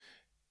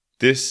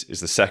This is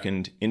the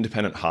second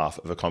independent half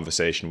of a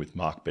conversation with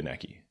Mark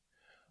Benecke.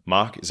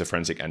 Mark is a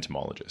forensic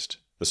entomologist,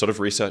 the sort of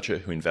researcher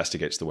who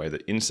investigates the way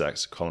that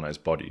insects colonize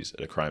bodies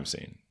at a crime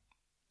scene.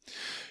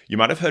 You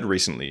might have heard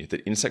recently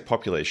that insect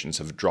populations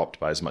have dropped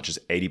by as much as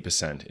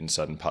 80% in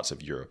certain parts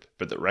of Europe,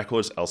 but that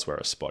records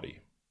elsewhere are spotty.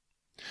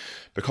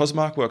 Because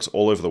Mark works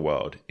all over the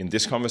world, in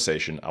this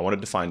conversation I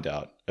wanted to find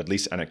out, at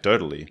least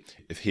anecdotally,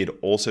 if he had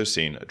also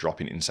seen a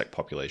drop in insect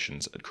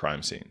populations at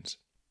crime scenes.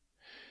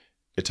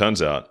 It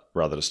turns out,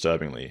 rather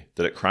disturbingly,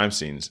 that at crime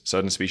scenes,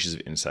 certain species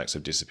of insects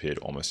have disappeared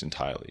almost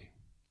entirely.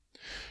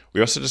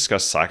 We also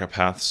discuss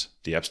psychopaths,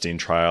 the Epstein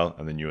trial,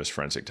 and the newest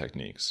forensic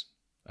techniques.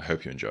 I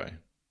hope you enjoy.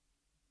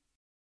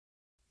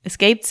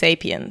 Escaped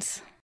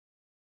Sapiens.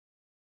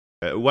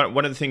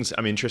 One of the things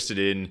I'm interested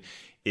in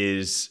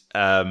is,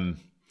 I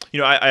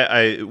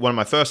one of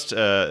my first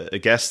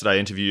guests that I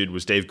interviewed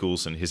was Dave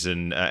Goulson. He's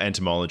an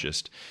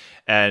entomologist.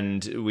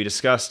 And we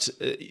discussed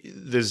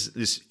there's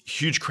this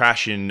huge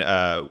crash in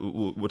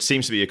what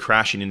seems to be a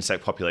crash in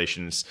insect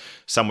populations,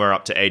 somewhere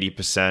up to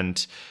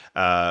 80%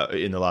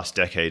 in the last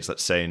decades,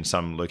 let's say, in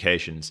some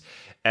locations.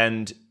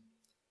 And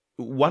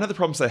one of the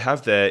problems they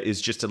have there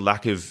is just a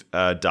lack of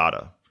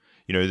data.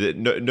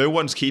 No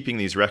one's keeping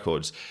these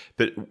records.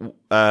 But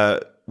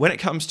when it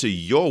comes to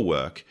your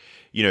work,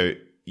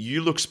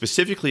 you look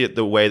specifically at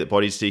the way that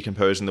bodies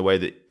decompose and the way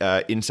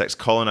that insects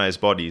colonize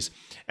bodies.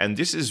 And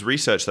this is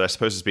research that I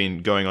suppose has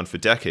been going on for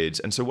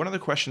decades. And so one of the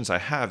questions I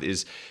have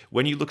is,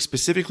 when you look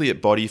specifically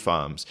at body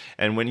farms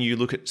and when you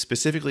look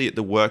specifically at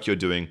the work you're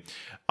doing,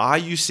 are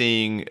you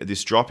seeing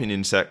this drop in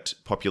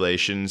insect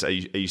populations? Are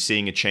you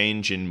seeing a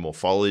change in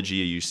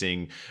morphology? Are you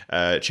seeing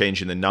a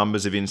change in the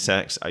numbers of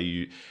insects?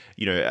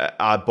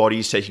 Are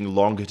bodies taking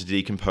longer to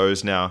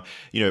decompose now?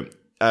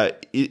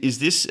 Is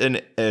this an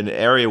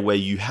area where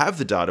you have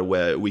the data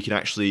where we can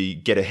actually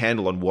get a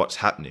handle on what's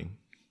happening?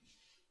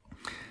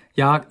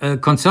 Yeah,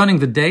 concerning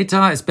the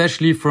data,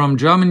 especially from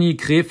Germany,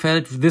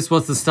 Krefeld, this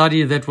was the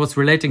study that was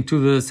relating to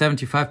the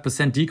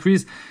 75%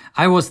 decrease.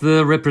 I was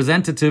the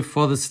representative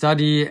for the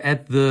study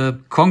at the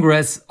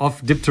Congress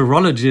of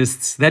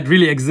Dipterologists. That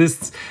really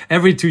exists.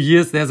 Every 2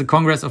 years, there's a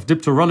Congress of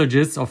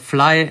Dipterologists, of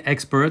fly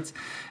experts,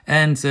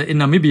 and in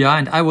Namibia,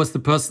 and I was the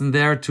person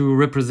there to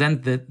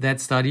represent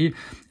that study.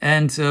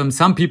 And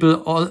some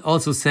people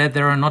also said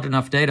there are not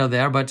enough data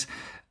there, but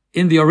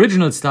in the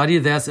original study,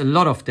 there's a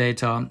lot of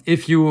data.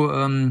 If you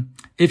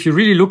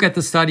really look at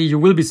the study, you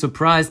will be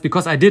surprised,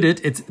 because I did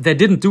it. They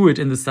didn't do it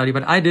in the study,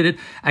 but I did it.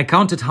 I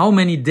counted how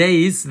many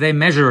days they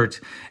measured,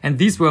 and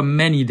these were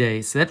many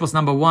days. That was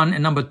number one.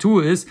 And number two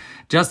is,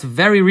 just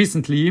very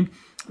recently,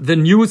 the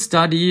new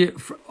study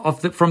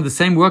from the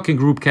same working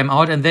group came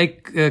out, and they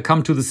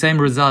come to the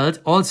same result.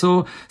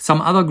 Also, some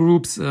other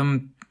groups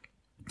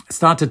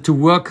started to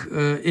work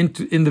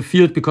in the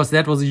field, because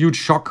that was a huge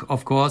shock,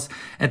 of course,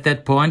 at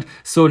that point.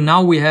 So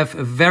now we have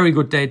very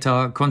good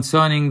data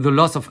concerning the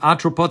loss of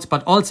arthropods,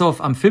 but also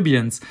of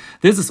amphibians.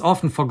 This is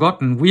often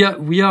forgotten. We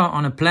are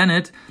on a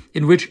planet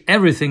in which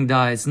everything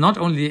dies, not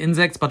only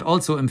insects, but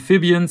also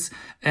amphibians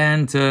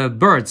and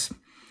birds.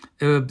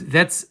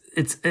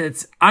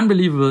 It's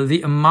unbelievable,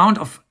 the amount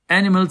of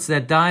animals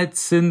that died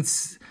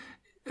since,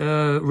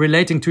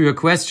 relating to your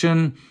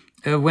question,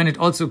 when it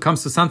also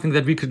comes to something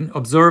that we can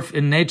observe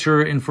in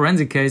nature in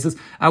forensic cases,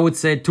 I would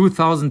say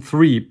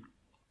 2003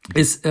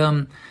 is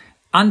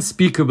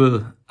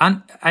unspeakable,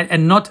 and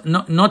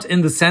not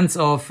in the sense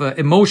of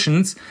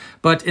emotions,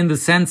 but in the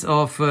sense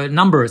of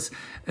numbers.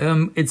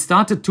 It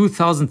started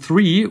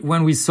 2003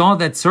 when we saw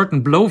that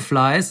certain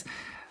blowflies,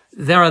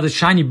 there are the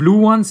shiny blue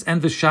ones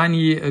and the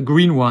shiny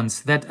green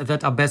ones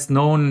that are best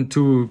known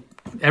to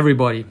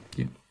everybody,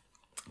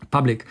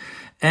 public.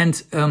 And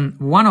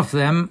one of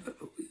them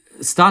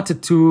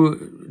started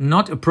to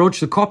not approach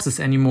the corpses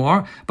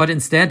anymore, but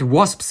instead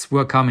wasps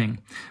were coming,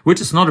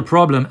 which is not a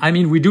problem. I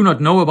mean, we do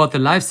not know about the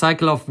life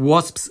cycle of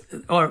wasps,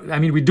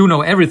 we do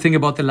know everything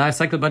about the life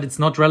cycle, but it's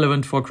not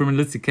relevant for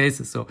criminalistic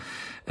cases. So,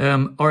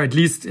 or at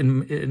least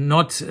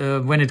not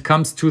when it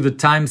comes to the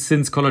time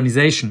since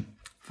colonization.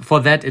 For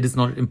that, it is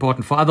not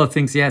important. For other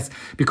things, yes,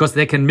 because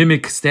they can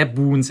mimic stab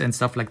wounds and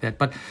stuff like that.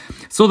 But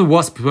so the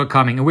wasps were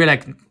coming, and we're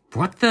like,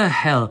 what the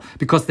hell?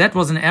 Because that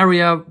was an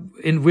area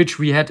in which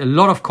we had a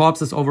lot of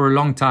corpses over a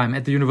long time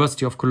at the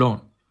University of Cologne.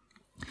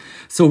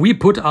 So we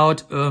put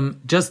out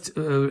just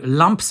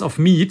lumps of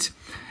meat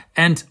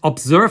and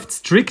observed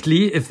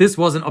strictly if this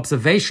was an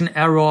observation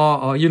error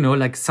or,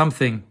 like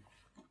something.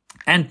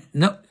 And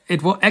no,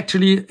 it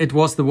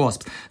was the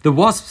wasps. The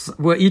wasps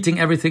were eating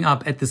everything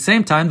up. At the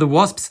same time, the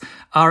wasps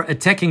are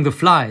attacking the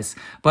flies.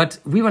 But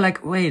we were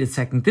like, wait a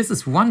second, this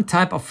is one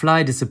type of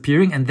fly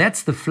disappearing, and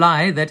that's the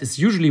fly that is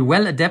usually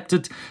well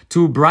adapted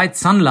to bright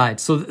sunlight.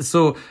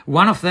 So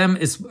one of them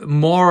is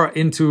more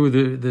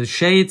into the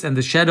shades and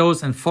the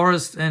shadows and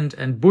forest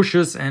and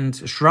bushes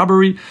and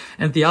shrubbery,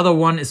 and the other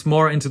one is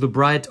more into the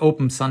bright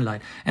open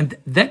sunlight. And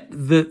that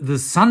the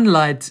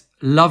sunlight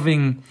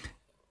loving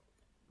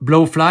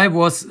blowfly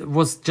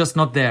was just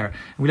not there.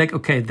 We're like,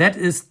 okay, that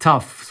is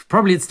tough.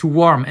 Probably it's too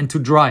warm and too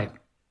dry.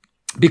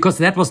 because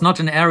that was not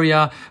an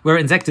area where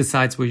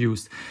insecticides were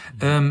used.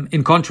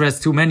 In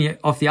contrast to many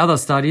of the other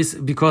studies,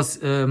 because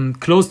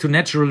close to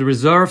natural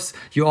reserves,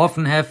 you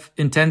often have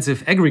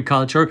intensive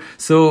agriculture.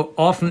 So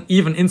often,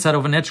 even inside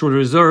of a natural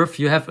reserve,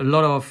 you have a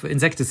lot of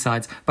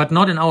insecticides, but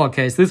not in our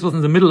case. This was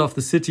in the middle of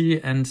the city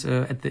and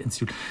at the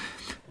institute.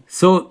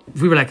 So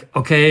we were like,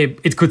 okay,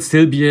 it could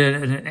still be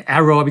an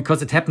error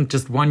because it happened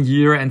just 1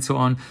 year and so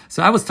on.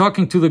 So I was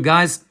talking to the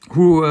guys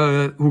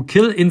who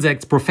kill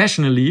insects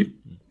professionally.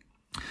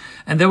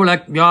 And they were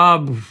like,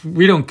 yeah,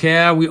 we don't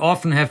care. We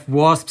often have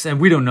wasps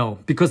and we don't know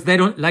because they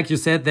don't, like you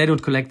said, they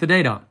don't collect the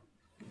data.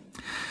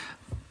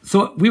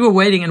 So we were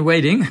waiting and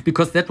waiting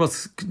because that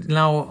was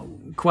now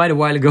quite a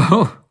while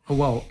ago. Oh,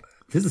 wow.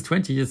 This is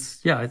 20 years.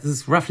 Yeah, this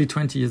is roughly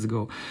 20 years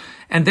ago.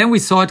 And then we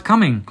saw it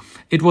coming.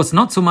 It was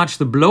not so much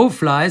the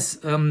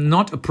blowflies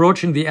not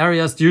approaching the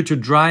areas due to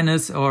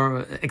dryness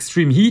or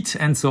extreme heat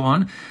and so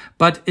on,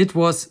 but it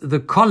was the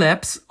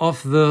collapse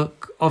of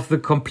the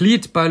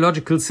complete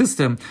biological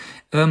system.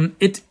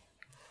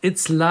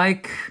 It's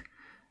like,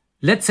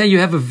 let's say you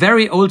have a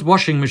very old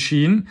washing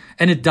machine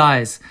and it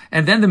dies.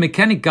 And then the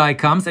mechanic guy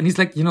comes and he's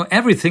like,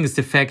 everything is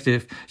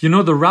defective.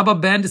 The rubber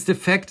band is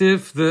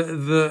defective.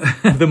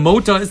 The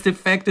motor is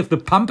defective. The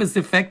pump is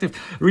defective.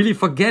 Really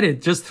forget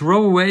it. Just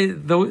throw away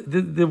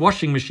the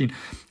washing machine.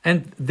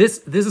 And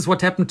this is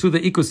what happened to the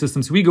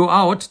ecosystems. We go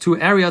out to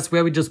areas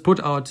where we just put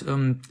out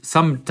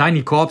some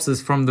tiny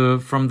corpses from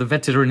the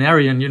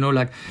veterinarian,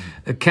 like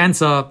a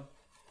cancer,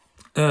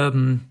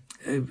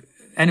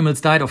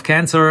 animals died of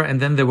cancer and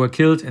then they were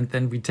killed, and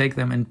then we take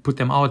them and put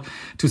them out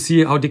to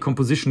see how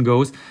decomposition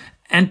goes.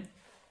 And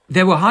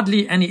there were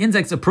hardly any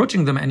insects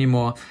approaching them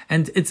anymore.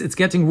 And it's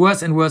getting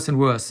worse and worse and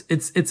worse.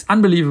 It's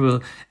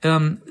unbelievable.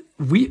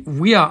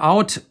 We are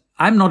out.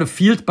 I'm not a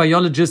field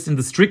biologist in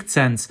the strict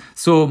sense.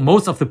 So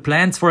most of the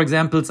plants, for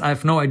example, I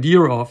have no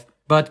idea of,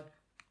 but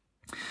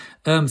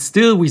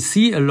still we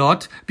see a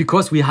lot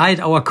because we hide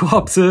our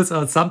corpses,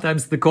 or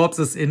sometimes the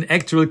corpses in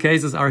actual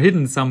cases are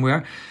hidden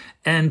somewhere.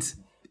 And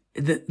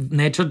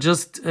nature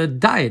just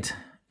died.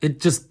 It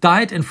just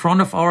died in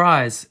front of our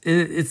eyes.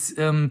 It's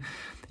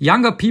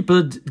younger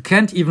people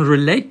can't even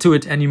relate to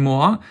it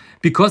anymore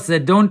because they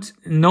don't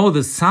know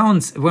the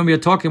sounds. When we are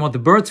talking about the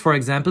birds, for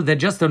example, they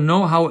just don't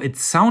know how it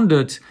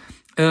sounded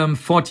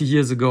 40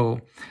 years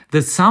ago.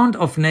 The sound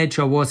of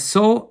nature was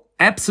so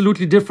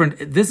absolutely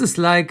different. This is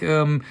like,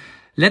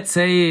 let's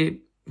say,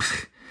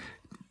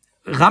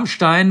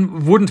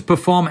 Rammstein wouldn't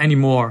perform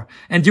anymore.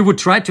 And you would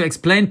try to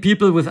explain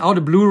people without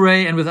a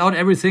Blu-ray and without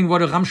everything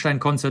what a Rammstein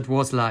concert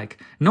was like.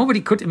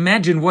 Nobody could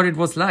imagine what it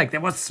was like.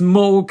 There was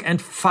smoke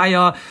and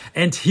fire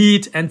and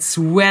heat and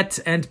sweat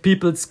and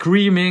people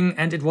screaming,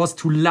 and it was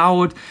too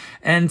loud,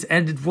 and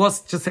it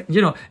was just,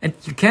 and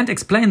you can't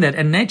explain that.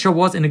 And nature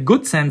was in a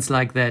good sense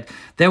like that.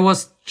 There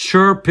was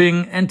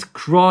chirping and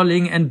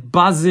crawling and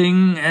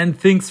buzzing and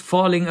things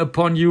falling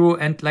upon you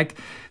and like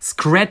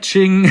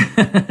scratching.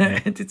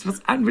 And it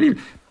was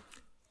unbelievable.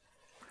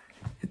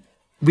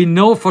 We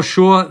know for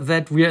sure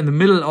that we are in the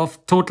middle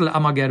of total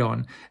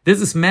Armageddon.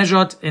 This is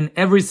measured in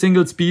every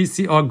single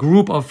species or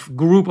group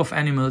of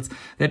animals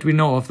that we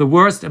know of. The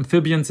worst,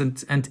 amphibians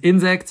and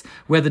insects,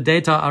 where the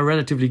data are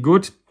relatively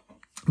good.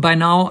 By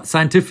now,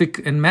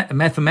 scientific and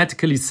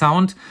mathematically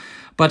sound,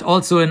 but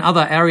also in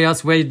other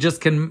areas where you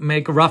just can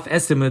make rough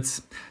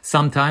estimates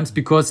sometimes,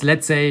 because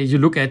let's say you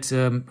look at,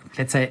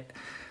 let's say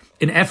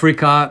in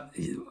Africa,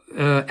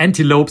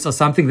 antelopes or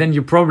something, then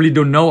you probably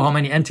don't know how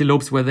many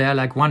antelopes were there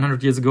like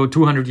 100 years ago,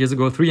 200 years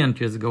ago, 300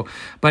 years ago.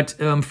 But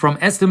from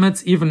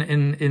estimates, even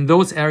in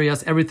those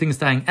areas, everything is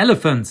dying.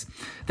 Elephants,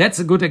 that's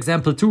a good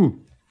example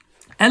too.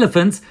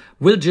 Elephants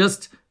will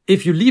just,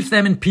 if you leave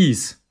them in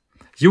peace,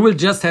 you will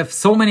just have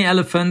so many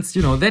elephants,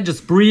 they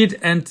just breed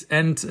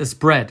and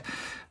spread.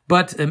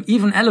 But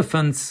even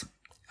elephants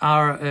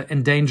are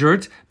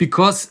endangered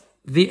because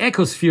the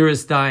ecosphere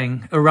is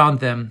dying around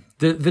them.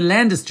 The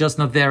land is just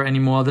not there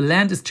anymore. The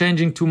land is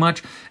changing too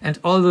much, and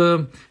all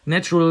the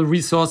natural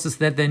resources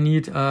that they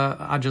need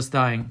are just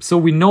dying. So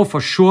we know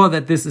for sure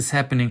that this is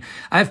happening.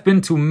 I've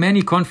been to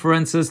many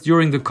conferences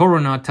during the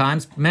Corona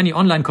times, many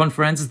online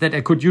conferences that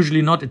I could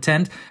usually not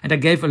attend, and I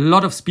gave a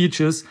lot of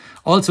speeches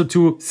also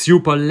to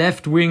super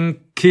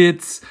left-wing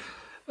kids,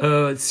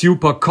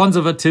 super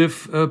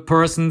conservative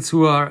persons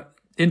who are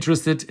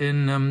interested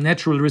in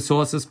natural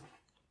resources.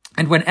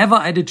 And whenever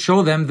I did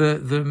show them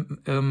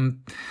the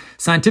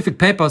scientific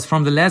papers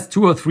from the last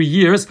 2 or 3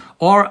 years,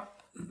 or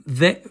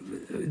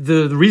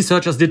the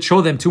researchers did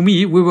show them to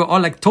me, we were all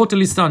like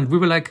totally stunned. We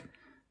were like,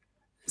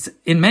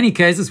 in many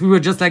cases, we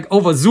were just like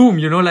over Zoom,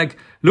 like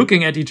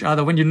looking at each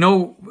other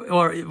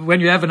or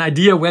when you have an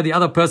idea where the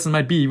other person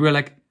might be. We were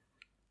like,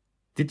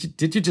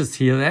 did you just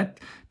hear that?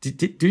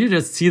 Do you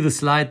just see the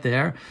slide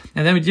there?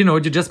 And then, you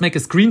just make a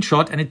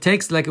screenshot, and it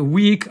takes like a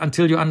week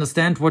until you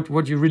understand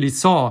what you really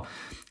saw.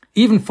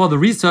 Even for the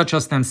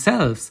researchers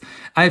themselves,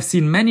 I've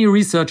seen many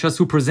researchers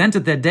who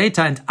presented their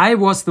data, and I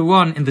was the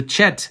one in the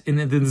chat, in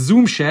the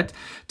Zoom chat,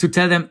 to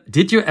tell them,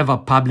 did you ever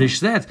publish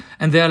that?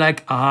 And they're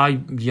like,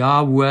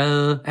 yeah,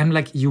 well, I'm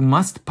like, you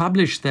must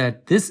publish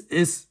that. This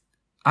is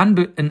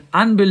an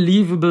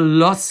unbelievable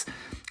loss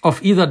of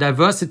either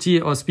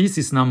diversity or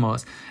species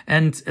numbers.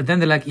 And then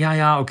they're like,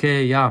 yeah,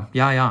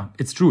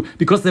 it's true.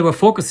 Because they were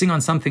focusing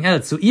on something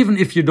else. So even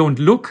if you don't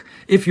look,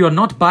 if you're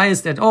not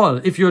biased at all,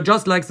 if you're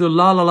just like the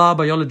la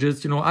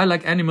biologist, I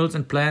like animals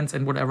and plants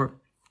and whatever,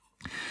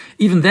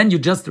 even then you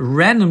just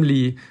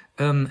randomly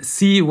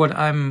see what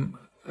I'm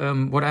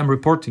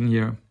reporting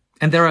here.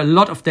 And there are a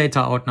lot of data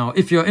out now.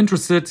 If you're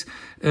interested,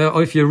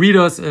 or if you're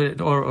readers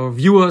or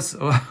viewers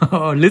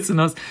or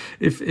listeners,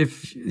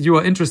 if you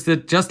are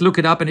interested, just look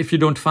it up. And if you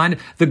don't find it,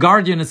 The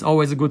Guardian is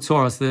always a good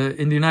source.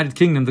 In the United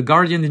Kingdom, The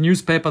Guardian, the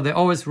newspaper, they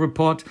always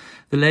report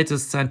the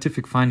latest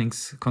scientific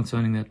findings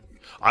concerning that.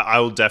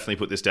 I will definitely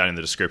put this down in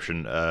the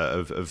description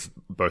of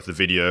both the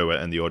video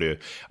and the audio.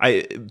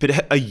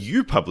 But are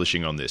you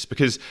publishing on this?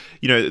 Because,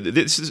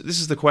 this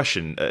is the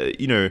question.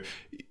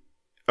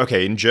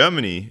 Okay, in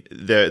Germany,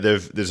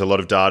 there's a lot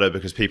of data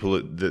because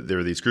there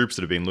are these groups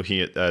that have been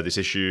looking at this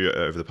issue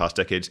over the past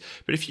decades.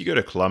 But if you go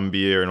to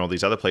Colombia and all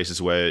these other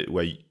places where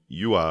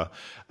you are,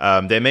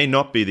 there may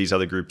not be these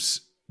other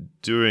groups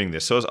doing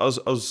this. So I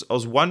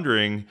was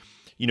wondering,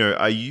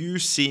 are you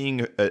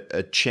seeing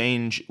a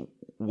change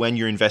when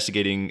you're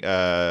investigating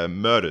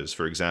murders,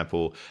 for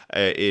example?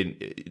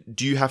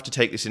 Do you have to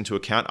take this into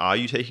account? Are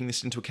you taking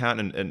this into account?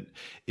 And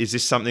is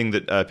this something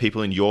that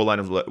people in your line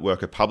of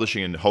work are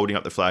publishing and holding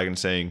up the flag and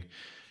saying,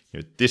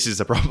 this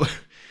is a problem?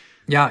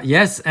 Yeah,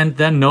 yes, and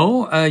then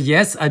no.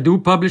 Yes, I do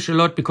publish a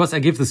lot because I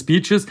give the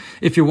speeches.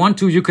 If you want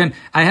to, you can.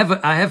 I have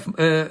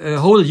a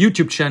whole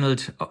YouTube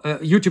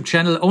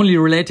channel only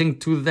relating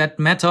to that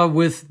matter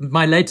with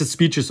my latest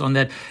speeches on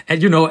that.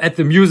 And at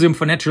the Museum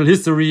for Natural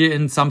History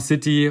in some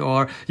city,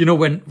 or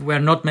where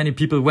not many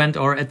people went,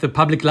 or at the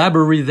public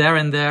library there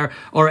and there,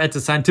 or at the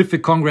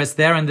scientific congress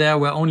there and there,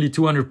 where only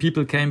 200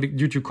 people came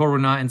due to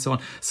Corona and so on.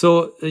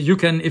 So you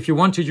can, if you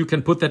want to, you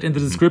can put that in the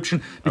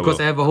description because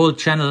I have a whole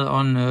channel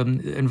on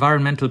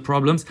environmental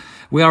problems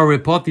where I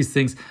report these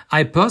things.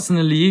 I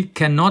personally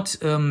cannot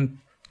Can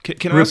I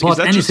ask, report is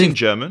that anything. Just in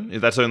German?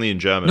 That's only in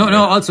German? No, right?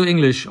 no, also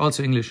English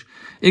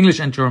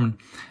and German,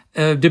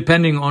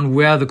 depending on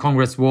where the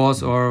Congress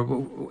was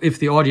or if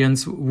the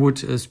audience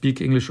would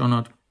speak English or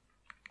not.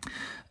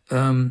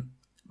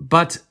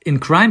 But in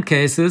crime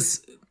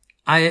cases,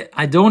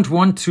 I don't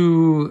want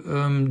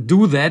to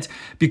do that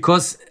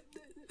because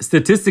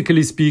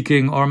statistically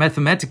speaking or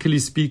mathematically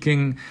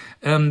speaking,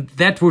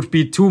 that would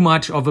be too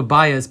much of a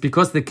bias,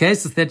 because the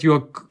cases that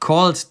you're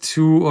called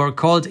to or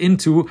called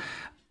into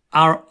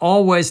are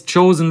always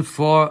chosen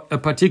for a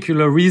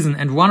particular reason.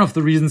 And one of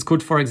the reasons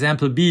could, for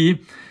example,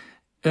 be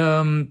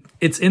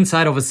it's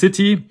inside of a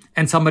city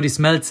and somebody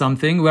smelled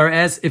something.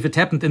 Whereas if it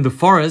happened in the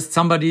forest,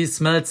 somebody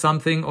smelled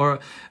something, or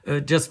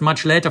just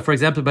much later, for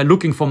example, by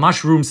looking for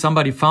mushrooms,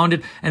 somebody found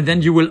it. And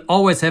then you will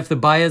always have the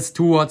bias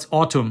towards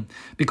autumn,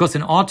 because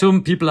in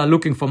autumn, people are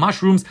looking for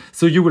mushrooms.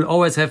 So you will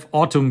always have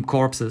autumn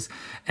corpses.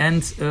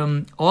 And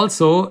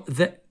also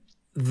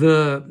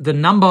the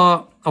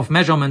number of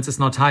measurements is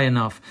not high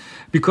enough,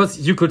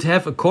 because you could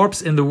have a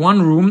corpse in the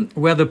one room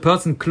where the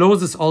person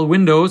closes all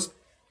windows.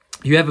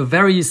 You have a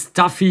very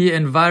stuffy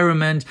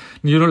environment,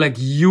 like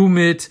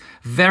humid,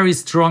 very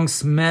strong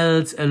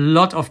smells, a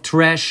lot of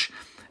trash,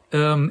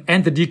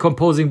 and the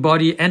decomposing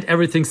body, and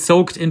everything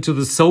soaked into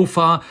the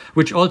sofa,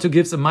 which also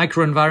gives a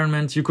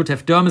microenvironment. You could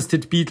have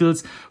dermestid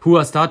beetles who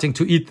are starting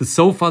to eat the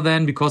sofa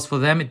then, because for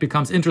them it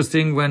becomes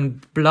interesting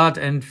when blood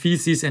and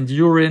feces and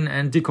urine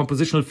and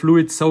decompositional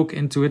fluid soak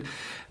into it.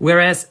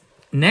 Whereas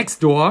next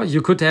door, you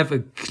could have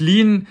a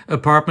clean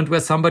apartment where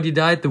somebody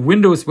died, the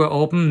windows were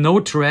open, no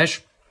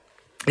trash,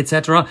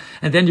 etc.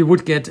 And then you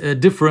would get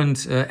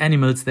different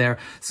animals there.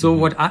 So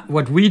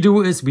what we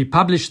do is we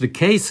publish the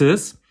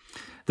cases,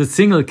 the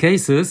single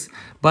cases,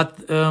 but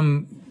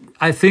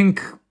I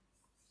think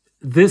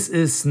this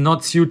is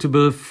not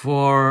suitable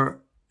for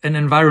an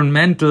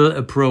environmental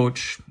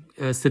approach,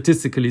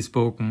 statistically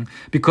spoken,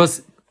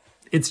 because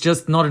it's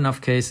just not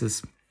enough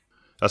cases.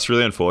 That's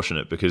really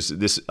unfortunate, because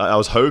I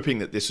was hoping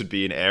that this would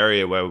be an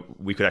area where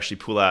we could actually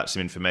pull out some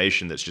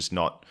information that's just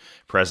not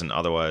present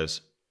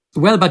otherwise.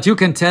 Well, but you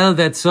can tell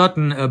that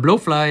certain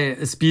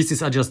blowfly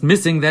species are just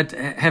missing that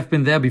have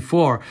been there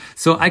before.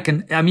 So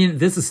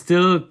this is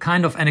still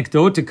kind of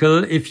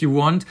anecdotal if you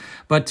want,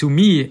 but to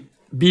me,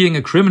 being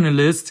a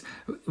criminalist,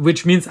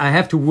 which means I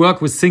have to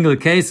work with single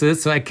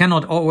cases, so I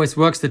cannot always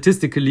work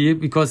statistically,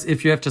 because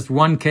if you have just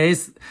one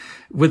case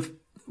with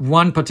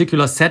one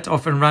particular set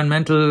of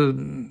environmental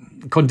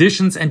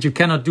conditions and you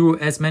cannot do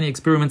as many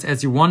experiments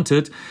as you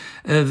wanted,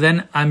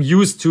 then I'm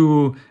used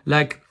to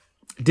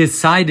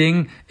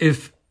deciding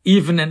if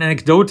even an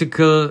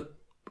anecdotal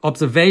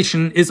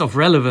observation is of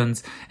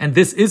relevance. And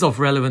this is of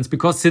relevance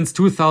because since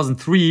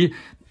 2003,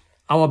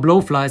 our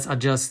blowflies are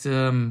just,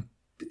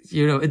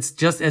 it's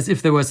just as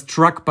if they were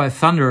struck by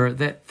thunder.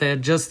 They're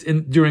just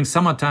during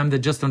summertime, they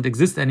just don't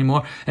exist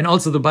anymore. And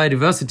also the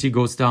biodiversity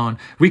goes down.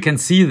 We can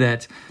see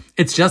that.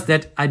 It's just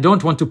that I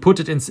don't want to put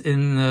it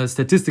in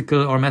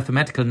statistical or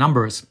mathematical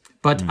numbers,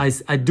 But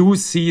I do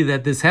see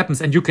that this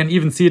happens, and you can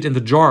even see it in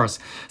the jars.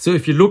 So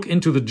if you look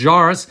into the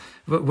jars,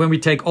 when we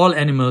take all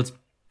animals,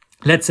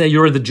 let's say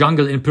you're in the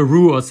jungle in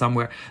Peru or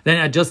somewhere, then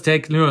I just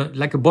take,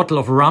 like a bottle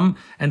of rum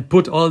and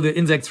put all the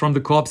insects from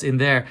the corpse in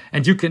there.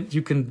 And you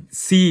can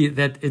see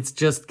that it's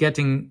just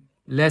getting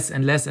less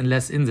and less and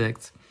less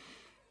insects.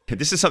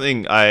 This is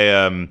something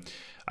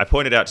I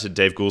pointed out to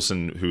Dave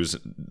Goulson, who's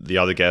the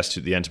other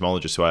guest, the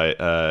entomologist who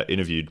I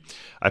interviewed.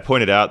 I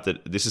pointed out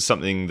that this is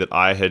something that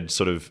I had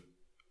sort of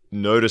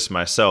noticed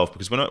myself,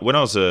 because when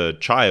I was a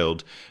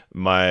child,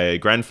 my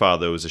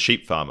grandfather was a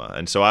sheep farmer,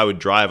 and so I would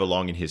drive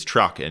along in his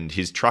truck, and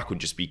his truck would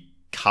just be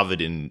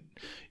covered in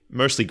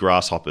mostly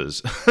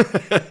grasshoppers.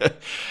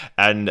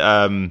 And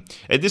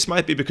this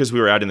might be because we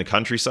were out in the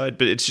countryside,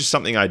 but it's just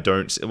something I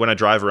don't. When I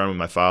drive around with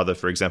my father,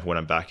 for example, when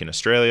I'm back in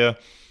Australia,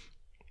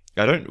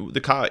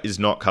 the car is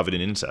not covered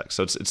in insects.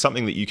 So it's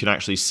something that you can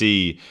actually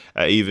see,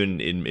 even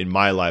in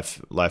my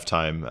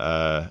lifetime,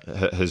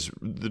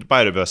 the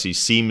biodiversity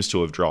seems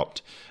to have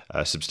dropped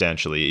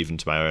substantially, even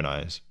to my own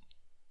eyes.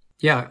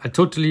 Yeah, I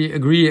totally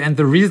agree. And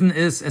the reason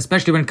is,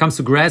 especially when it comes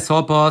to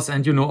grasshoppers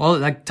and, all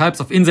like types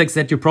of insects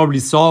that you probably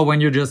saw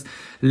when you're just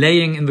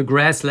laying in the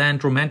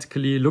grassland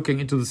romantically looking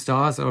into the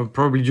stars, or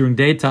probably during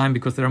daytime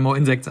because there are more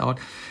insects out.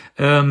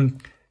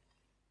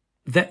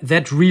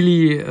 That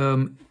really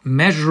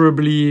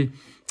measurably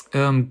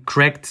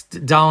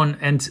cracked down.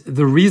 And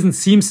the reason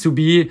seems to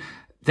be,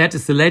 that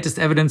is the latest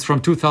evidence from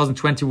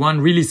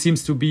 2021, really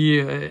seems to be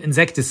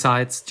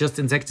insecticides,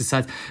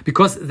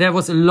 because there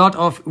was a lot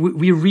of,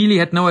 we really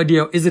had no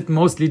idea, is it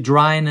mostly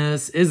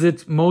dryness, is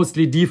it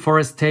mostly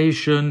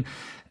deforestation,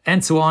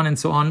 and so on and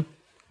so on.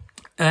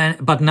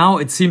 But now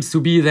it seems to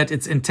be that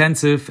it's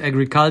intensive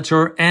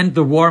agriculture and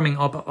the warming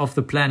up of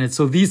the planet.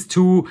 So these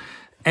two,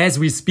 as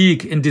we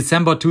speak in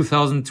December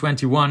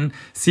 2021,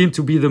 seem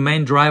to be the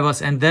main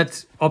drivers. And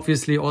that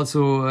obviously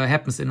also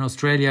happens in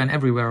Australia and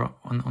everywhere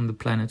on the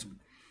planet.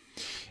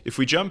 If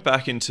we jump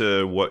back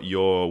into what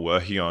you're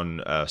working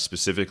on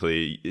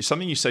specifically,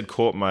 something you said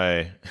caught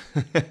my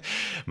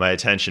my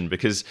attention,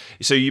 because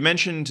so you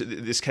mentioned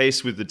this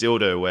case with the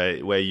dildo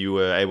where you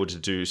were able to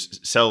do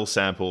cell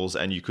samples,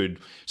 and you could.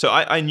 So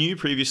I knew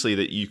previously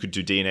that you could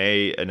do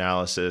DNA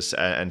analysis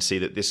and see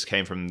that this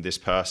came from this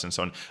person and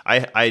so on.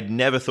 I'd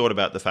never thought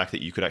about the fact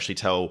that you could actually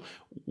tell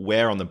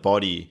where on the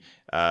body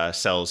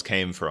cells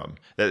came from.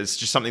 That's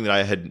just something that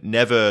I had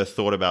never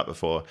thought about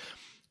before.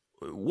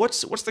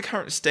 What's the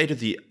current state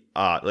of the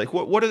art? Like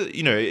what are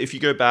if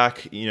you go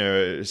back,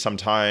 some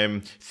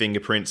time,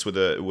 fingerprints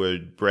were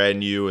brand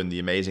new and the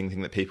amazing thing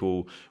that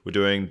people were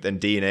doing. Then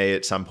DNA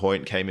at some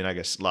point came in, I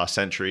guess, last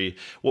century.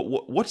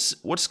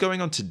 What's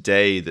going on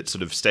today that's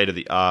sort of state of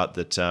the art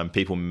that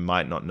people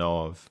might not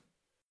know of?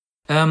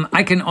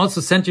 I can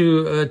also send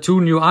you 2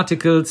 new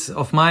articles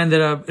of mine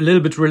that are a little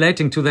bit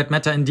relating to that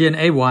matter in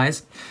DNA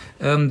wise.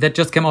 That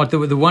just came out.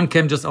 The one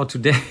came just out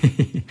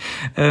today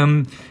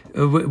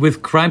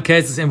with crime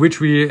cases in which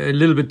we a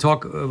little bit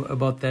talk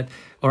about that,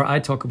 or I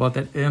talk about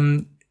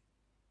that.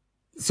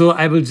 So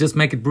I will just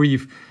make it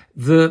brief.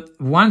 The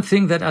one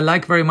thing that I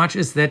like very much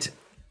is that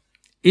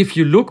if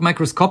you look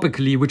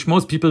microscopically, which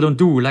most people don't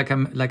do, like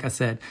I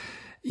said,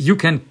 you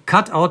can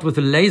cut out with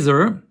a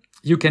laser.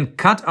 You can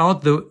cut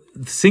out the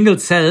single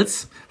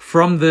cells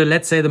from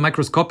let's say, the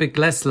microscopic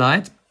glass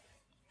slide.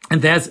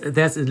 And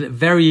there's a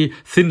very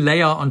thin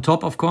layer on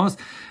top, of course.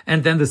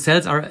 And then the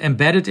cells are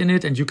embedded in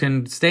it, and you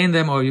can stain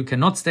them or you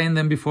cannot stain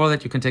them before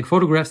that. You can take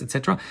photographs,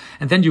 etc.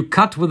 And then you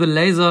cut with a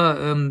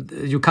laser,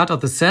 you cut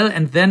out the cell,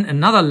 and then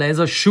another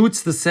laser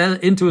shoots the cell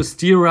into a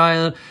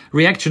sterile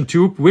reaction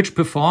tube, which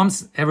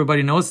performs,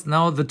 everybody knows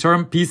now the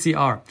term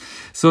PCR.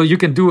 So you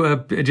can do a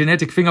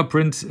genetic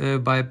fingerprint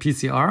by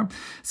PCR.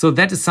 So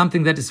that is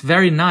something that is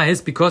very nice,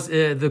 because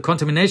the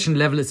contamination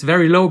level is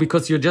very low,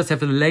 because you just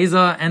have a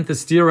laser and the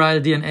sterile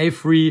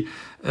DNA-free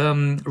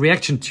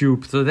reaction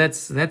tube. So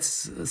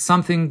that's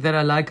something that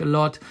I like a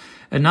lot.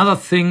 Another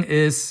thing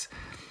is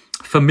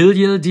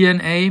familial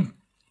DNA.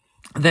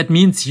 That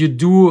means you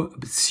do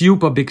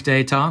super big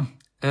data.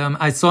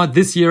 I saw it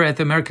this year at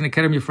the American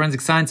Academy of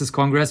Forensic Sciences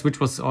Congress, which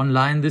was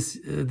online this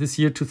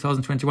year,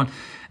 2021.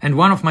 And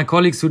one of my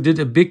colleagues who did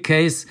a big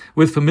case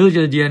with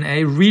familial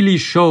DNA really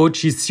showed,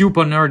 she's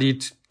super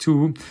nerdy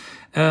too,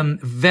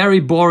 very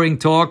boring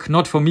talk,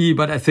 not for me,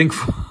 but I think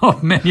for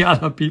many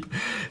other people.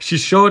 She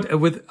showed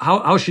with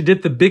how she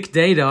did the big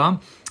data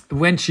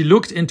when she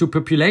looked into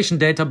population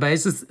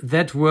databases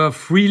that were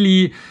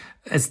freely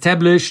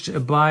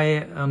established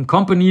by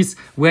companies,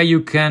 where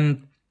you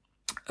can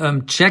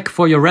check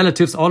for your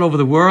relatives all over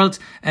the world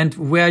and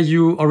where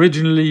you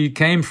originally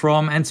came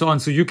from and so on.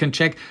 So you can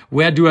check,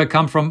 where do I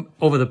come from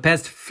over the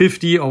past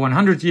 50 or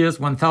 100 years,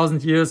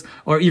 1,000 years,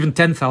 or even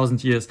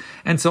 10,000 years,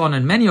 and so on.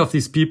 And many of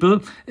these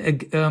people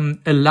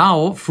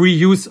allow free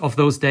use of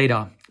those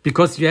data,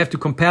 because you have to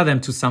compare them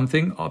to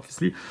something,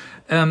 obviously.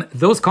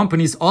 Those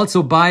companies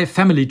also buy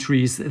family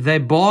trees. They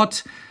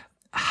bought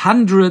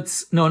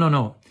hundreds,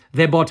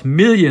 They bought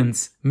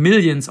millions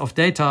of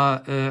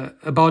data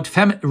about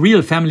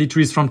real family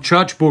trees from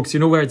church books,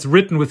 where it's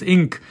written with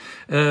ink,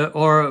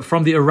 or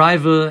from the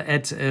arrival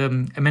at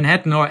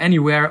Manhattan or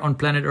anywhere on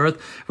planet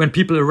Earth when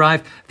people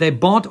arrive. They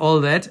bought all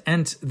that,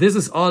 and this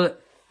is all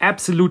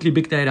absolutely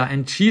big data.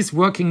 And she's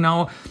working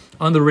now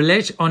on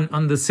the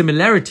on the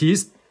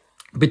similarities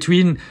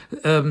between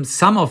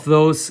some of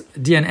those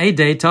DNA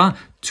data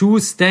to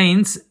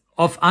stains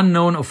of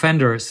unknown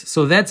offenders.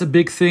 So that's a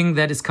big thing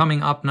that is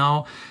coming up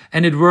now,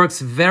 and it works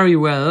very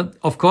well.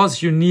 Of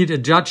course, you need a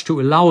judge to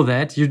allow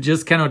that. You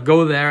just cannot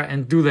go there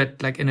and do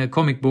that like in a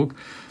comic book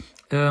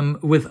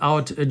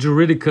without a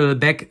juridical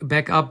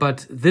backup.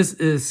 But this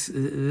is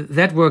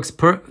that works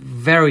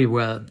very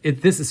well.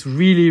 This is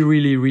really,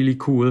 really, really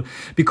cool,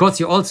 because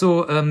you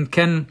also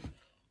can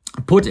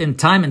put in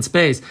time and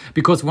space,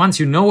 because once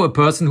you know a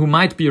person who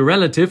might be a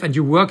relative and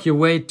you work your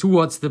way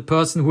towards the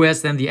person who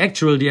has then the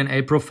actual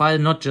DNA profile,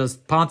 not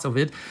just parts of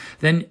it,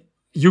 then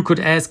you could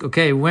ask,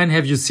 okay, when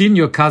have you seen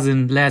your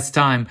cousin last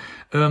time?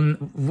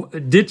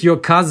 Did your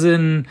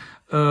cousin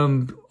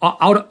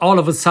all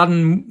of a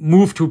sudden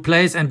move to a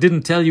place and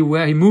didn't tell you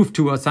where he moved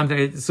to or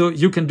something? So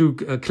you can do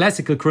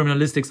classical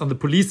criminalistics on the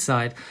police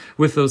side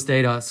with those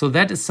data. So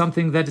that is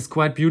something that is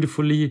quite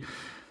beautifully.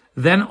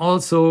 Then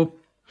also,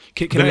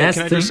 Can I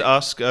just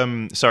ask,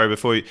 sorry,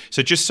 before you,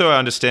 so just so I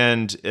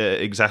understand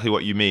exactly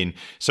what you mean.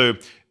 So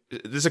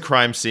there's a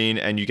crime scene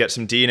and you get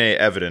some DNA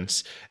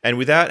evidence, and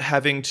without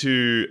having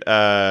to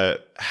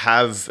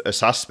have a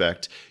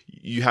suspect,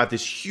 you have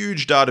this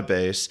huge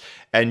database,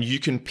 and you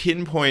can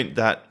pinpoint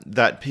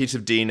that piece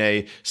of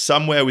DNA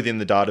somewhere within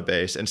the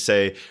database and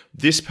say,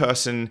 this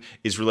person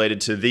is related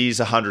to these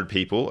 100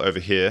 people over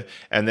here,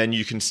 and then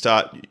you can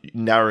start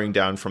narrowing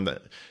down from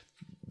that.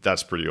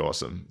 That's pretty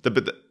awesome. But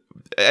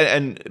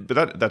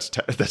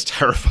that's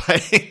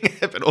terrifying,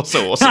 but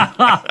also awesome.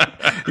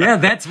 Yeah,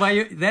 that's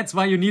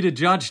why you need a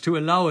judge to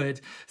allow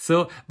it.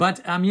 So,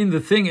 but I mean, the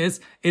thing is,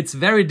 it's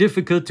very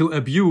difficult to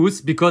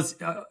abuse because,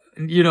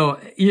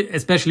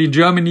 especially in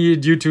Germany,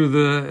 due to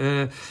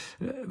the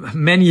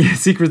many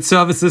secret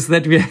services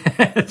that we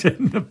had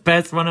in the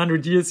past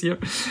 100 years here,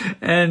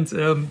 and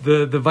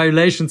the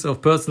violations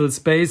of personal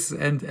space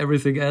and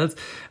everything else.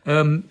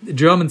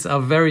 Germans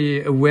are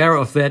very aware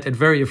of that and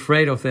very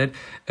afraid of that.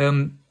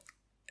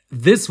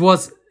 This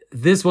was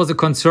a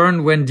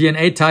concern when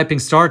DNA typing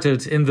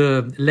started in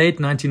the late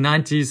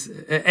 1990s,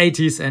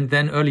 80s, and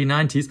then early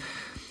 90s.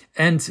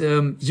 And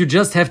you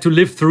just have to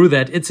live through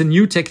that. It's a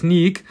new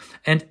technique,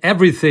 and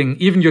everything,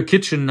 even your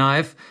kitchen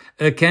knife,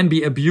 can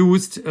be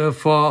abused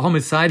for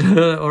homicidal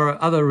or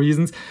other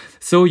reasons.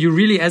 So you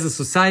really, as a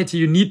society,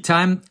 you need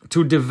time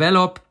to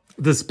develop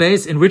the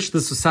space in which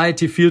the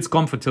society feels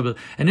comfortable.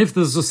 And if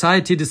the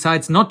society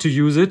decides not to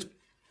use it,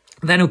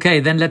 then okay,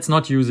 then let's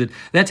not use it.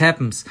 That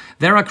happens.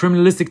 There are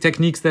criminalistic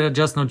techniques that are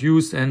just not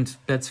used, and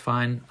that's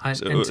fine.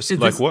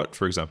 Like what,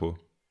 for example?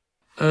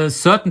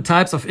 Certain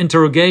types of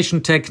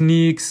interrogation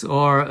techniques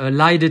or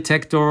lie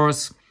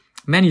detectors,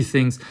 many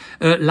things.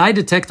 Lie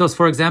detectors,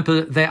 for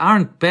example, they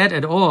aren't bad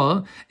at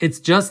all.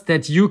 It's just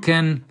that you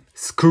can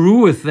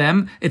screw with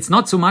them. It's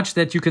not so much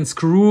that you can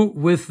screw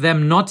with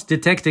them not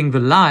detecting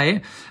the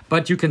lie,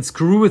 but you can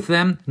screw with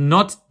them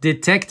not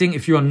detecting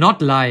if you are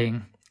not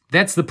lying.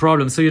 That's the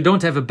problem. So you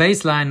don't have a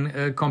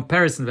baseline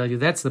comparison value.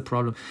 That's the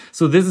problem.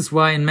 So this is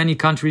why in many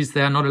countries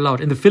they are not allowed.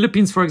 In the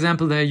Philippines, for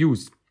example, they are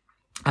used.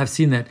 I've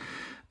seen that.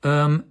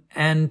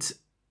 And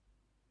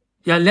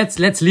yeah,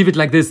 let's leave it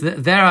like this.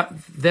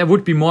 There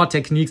would be more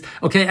techniques.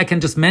 Okay, I can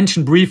just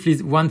mention briefly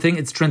one thing.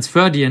 It's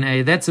transfer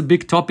DNA. That's a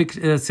big topic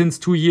since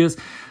 2 years.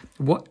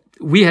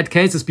 We had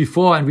cases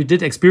before and we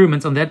did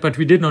experiments on that, but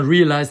we did not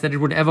realize that it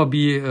would ever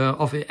be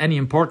of any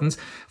importance.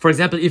 For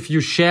example, if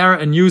you share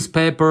a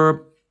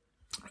newspaper,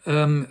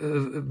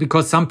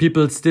 because some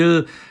people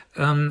still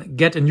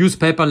get a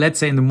newspaper, let's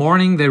say in the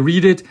morning, they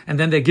read it and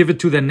then they give it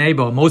to their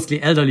neighbor,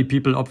 mostly elderly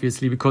people,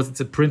 obviously, because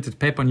it's a printed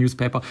paper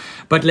newspaper.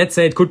 But let's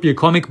say it could be a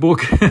comic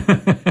book.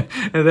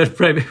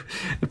 That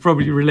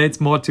probably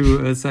relates more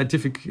to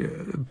scientific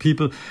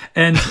people.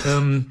 And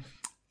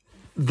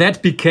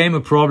that became a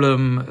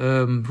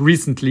problem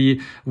recently.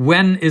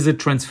 When is it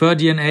transfer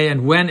DNA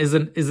and when is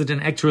it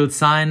an actual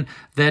sign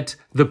that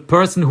the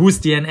person whose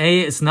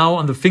DNA is now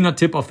on the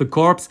fingertip of the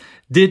corpse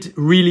did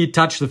really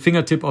touch the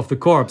fingertip of the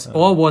corpse?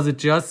 Or was it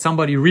just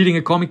somebody reading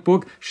a comic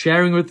book,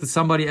 sharing it with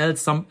somebody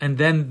else, and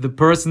then the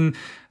person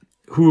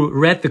who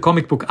read the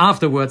comic book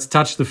afterwards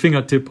touched the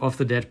fingertip of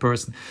the dead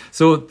person?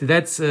 So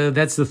that's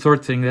the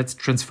third thing. That's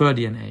transfer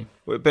DNA.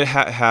 But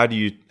how do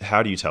you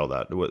tell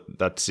that?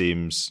 That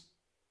seems...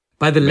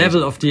 By the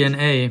level of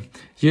DNA.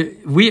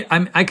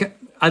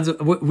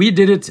 We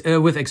did it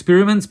with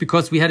experiments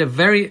because we had a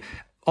very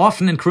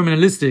often in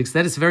criminalistics,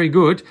 that is very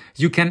good.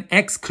 You can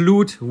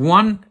exclude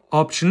one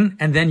option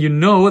and then you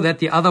know that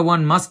the other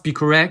one must be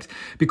correct,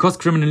 because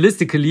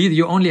criminalistically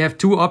you only have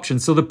two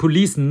options. So the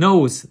police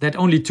knows that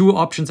only two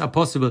options are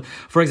possible.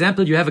 For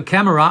example, you have a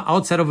camera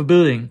outside of a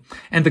building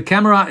and the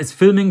camera is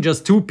filming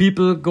just two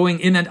people going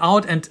in and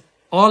out, and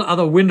all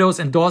other windows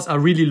and doors are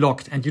really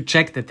locked, and you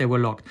check that they were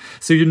locked.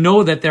 So you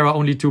know that there are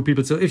only 2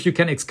 people. So if you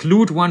can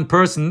exclude one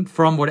person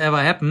from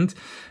whatever happened,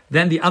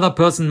 then the other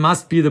person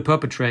must be the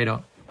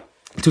perpetrator,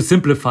 to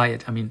simplify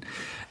it. I mean,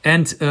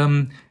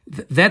 and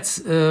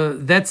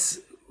that's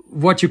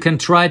what you can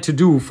try to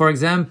do. For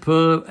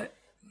example,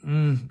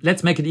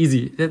 let's make it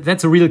easy.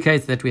 That's a real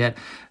case that we had.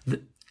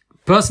 The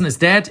person is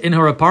dead in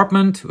her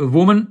apartment, a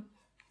woman,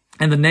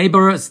 and the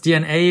neighbor's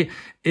DNA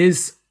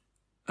is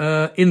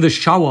in the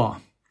shower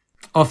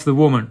of the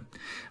woman.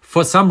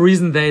 For some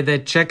reason, they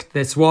checked,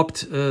 they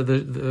swapped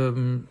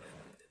the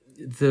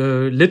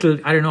little,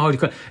 I don't know how to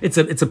call it. It's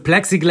a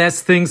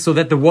plexiglass thing so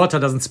that the water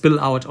doesn't spill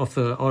out of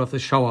the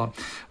shower.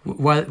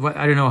 Well,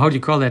 I don't know, how do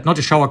you call that? Not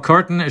a shower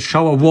curtain, a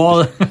shower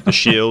wall. The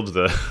shield,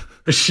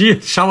 a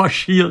shield, shower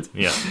shield.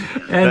 Yeah,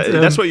 and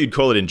that's what you'd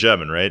call it in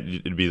German, right?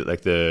 It'd be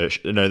like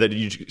that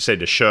you'd say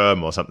the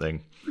Schirm or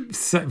something.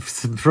 So,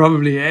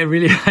 probably.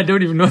 I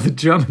don't even know the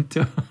German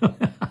term.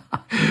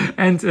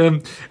 And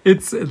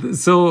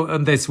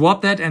they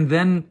swapped that, and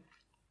then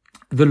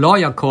the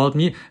lawyer called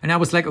me, and I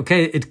was like,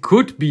 okay, it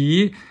could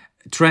be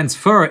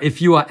transfer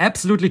if you are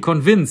absolutely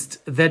convinced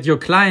that your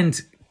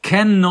client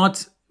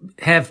cannot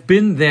have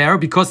been there,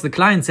 because the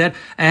client said,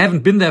 I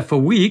haven't been there for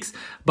weeks,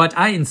 but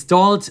I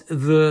installed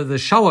the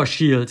shower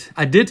shield.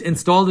 I did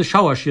install the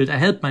shower shield. I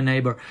helped my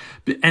neighbor.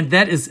 And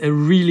that is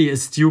a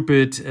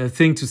stupid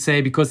thing to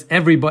say, because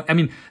everybody, I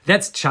mean,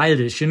 that's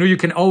childish. You know, you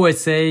can always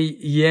say,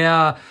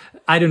 yeah,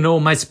 I don't know,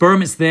 my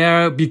sperm is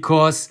there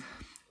because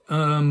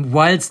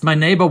whilst my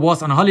neighbor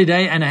was on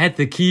holiday and I had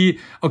the key,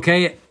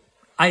 okay,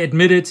 I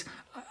admit it.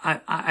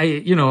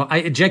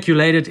 I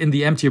ejaculated in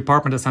the empty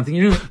apartment or something.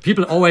 You know,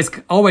 people always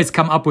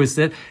come up with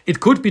that. It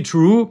could be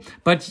true,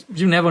 but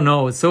you never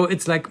know. So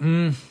it's like,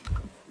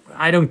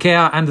 I don't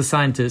care. I'm the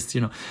scientist,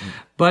 you know.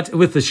 But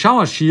with the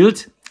shower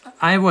shield,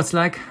 I was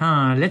like,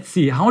 let's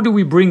see, how do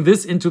we bring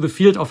this into the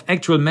field of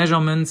actual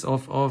measurements,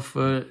 of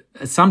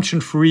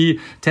assumption-free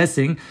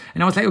testing?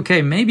 And I was like,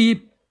 okay,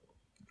 maybe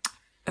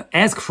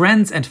ask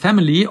friends and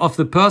family of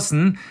the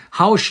person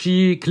how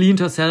she cleaned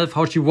herself,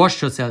 how she washed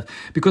herself.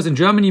 Because in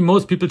Germany,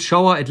 most people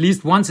shower at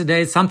least once a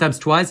day, sometimes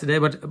twice a day,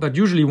 but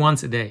usually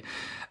once a day.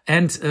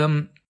 And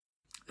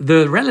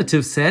the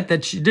relative said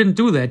that she didn't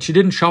do that. She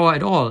didn't shower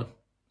at all.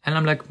 And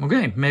I'm like,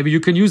 okay, maybe you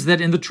can use that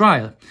in the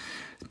trial.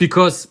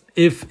 Because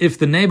if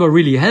the neighbor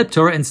really helped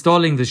her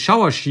installing the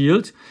shower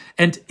shield,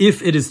 and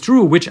if it is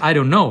true, which I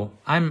don't know,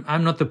 I'm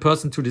not the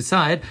person to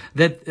decide,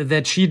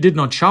 that she did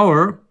not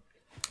shower,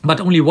 but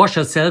only wash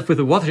herself with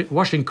a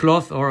washing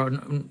cloth, or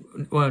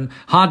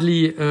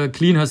hardly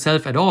clean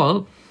herself at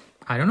all,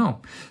 I don't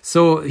know.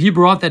 So he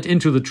brought that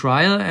into the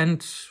trial,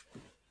 and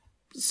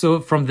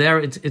so from there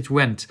it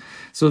went.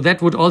 So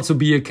that would also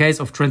be a case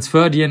of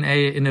transfer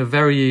DNA in a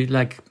very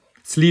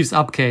sleeves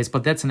up case,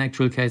 but that's an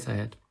actual case I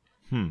had.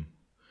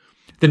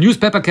 The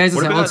newspaper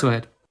cases I also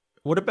had.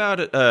 What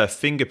about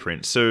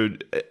fingerprints? So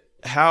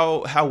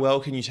how well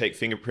can you take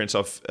fingerprints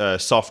off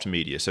soft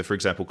media? So, for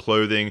example,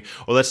 clothing,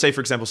 or let's say, for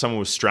example, someone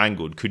was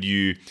strangled. Could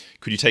you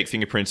take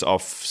fingerprints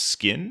off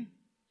skin?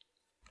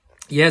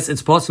 Yes,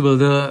 it's possible.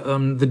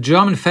 The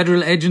German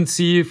Federal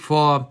Agency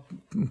for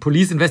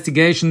Police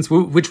Investigations,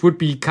 which would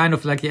be kind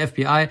of like the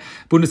FBI,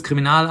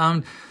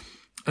 Bundeskriminalamt,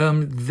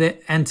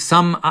 and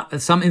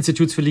some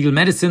institutes for legal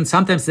medicine.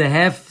 Sometimes they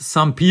have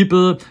some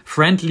people,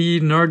 friendly,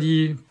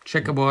 nerdy,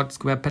 checkerboard,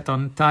 square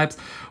pattern types,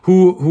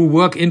 who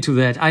work into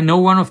that. I know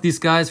one of these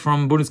guys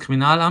from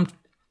Bundeskriminalamt,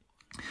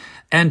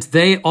 and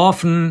they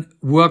often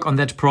work on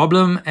that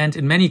problem. And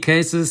in many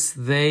cases,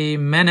 they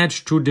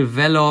manage to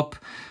develop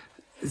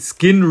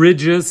skin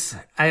ridges.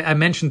 I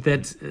mentioned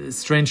that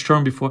strange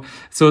term before.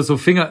 So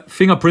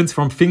fingerprints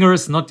from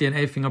fingers, not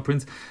DNA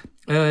fingerprints.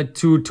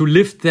 To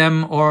lift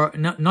them, or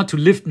not to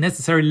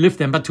necessarily lift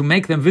them, but to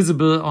make them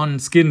visible on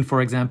skin,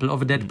 for example,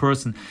 of a dead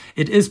person.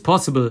 It is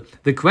possible.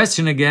 The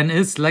question again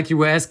is, like you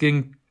were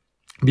asking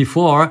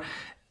before,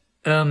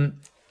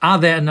 are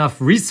there enough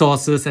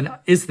resources, and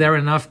is there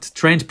enough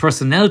trained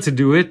personnel to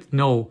do it?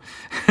 No.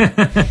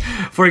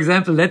 For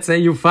example, let's say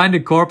you find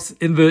a corpse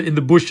in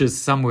the bushes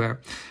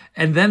somewhere.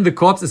 And then the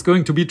corpse is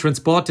going to be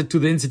transported to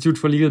the Institute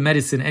for Legal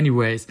Medicine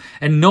anyways.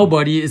 And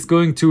nobody is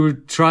going to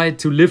try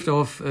to lift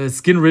off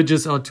skin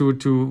ridges or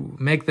to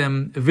make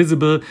them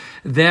visible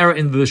there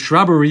in the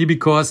shrubbery,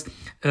 because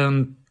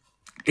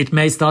it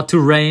may start to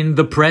rain,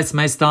 the press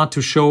may start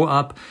to show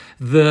up,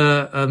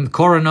 the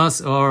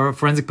coroners or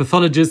forensic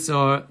pathologists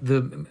or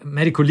the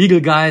medical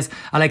legal guys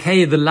are like,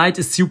 hey, the light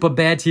is super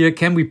bad here.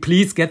 Can we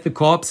please get the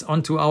corpse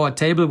onto our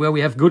table where we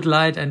have good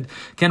light and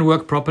can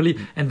work properly?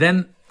 And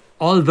then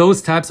all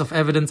those types of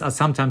evidence are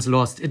sometimes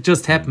lost. It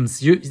just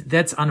happens.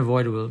 That's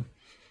unavoidable.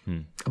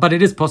 But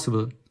it is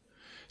possible.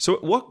 So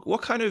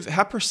what kind of,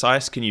 how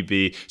precise can you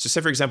be? So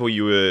say, for example,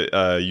 you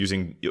were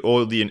using,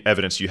 all the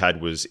evidence you had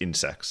was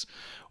insects.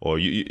 Or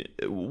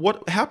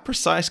how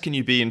precise can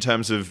you be in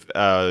terms of,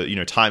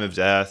 time of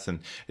death? And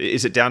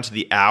is it down to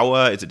the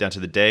hour? Is it down to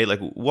the day? Like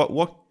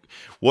what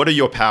are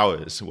your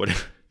powers?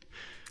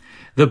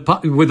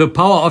 with the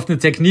power of the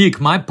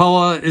technique. My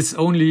power is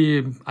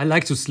only, I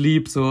like to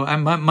sleep. So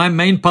my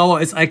main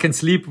power is I can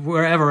sleep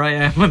wherever I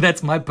am.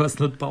 That's my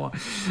personal power.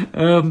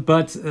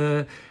 But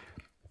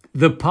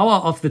the power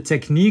of the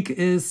technique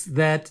is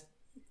that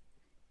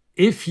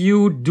if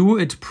you do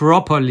it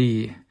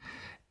properly,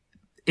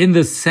 in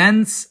the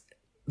sense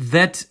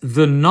that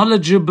the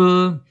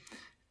knowledgeable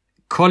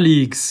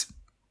colleagues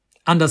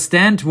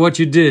understand what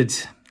you did,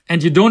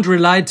 and you don't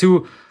rely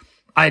to,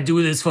 I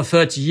do this for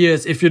 30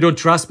 years. If you don't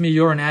trust me,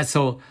 you're an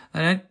asshole.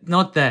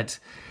 Not that.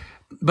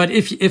 But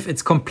if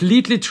it's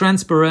completely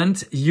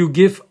transparent, you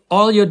give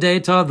all your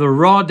data, the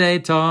raw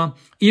data,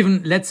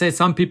 even let's say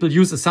some people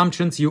use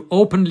assumptions, you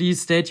openly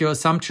state your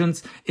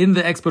assumptions in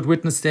the expert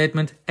witness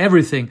statement,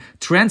 everything.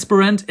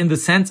 Transparent in the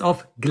sense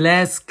of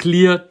glass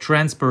clear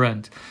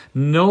transparent.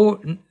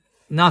 No,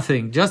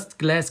 nothing, just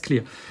glass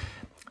clear.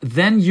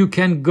 Then you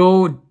can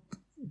go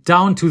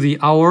down to the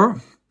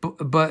hour,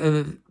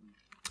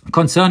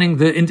 concerning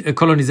the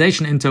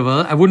colonization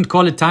interval. I wouldn't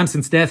call it time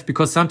since death,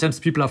 because sometimes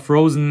people are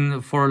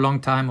frozen for a long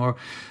time or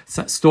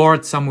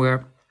stored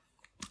somewhere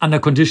under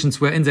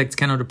conditions where insects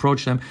cannot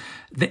approach them.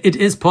 It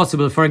is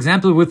possible, for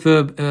example, with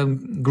the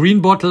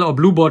green bottle or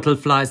blue bottle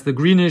flies, the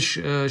greenish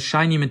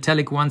shiny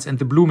metallic ones and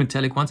the blue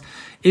metallic ones.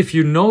 If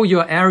you know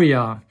your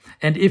area,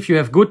 and if you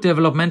have good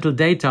developmental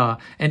data,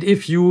 and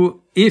if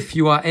you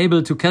are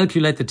able to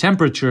calculate the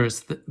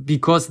temperatures,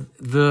 because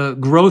the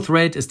growth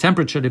rate is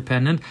temperature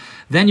dependent,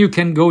 then you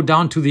can go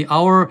down to the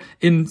hour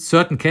in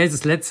certain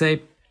cases. Let's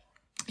say,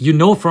 you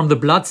know, from the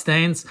blood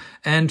stains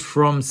and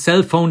from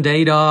cell phone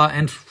data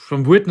and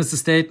from witness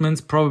statements,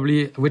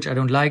 probably, which I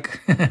don't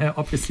like,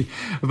 obviously.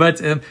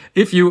 But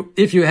if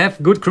you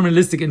have good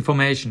criminalistic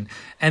information,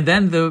 and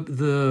then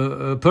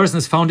the person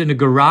is found in a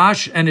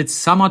garage and it's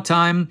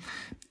summertime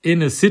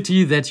in a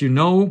city that you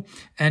know,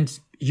 and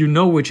you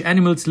know which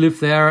animals live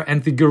there,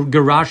 and the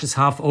garage is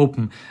half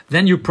open,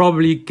 then you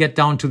probably get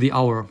down to the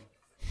hour.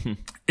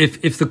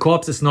 If the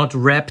corpse is not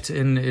wrapped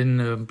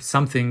in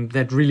something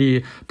that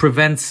really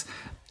prevents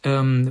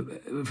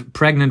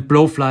pregnant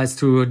blowflies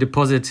to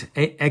deposit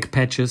egg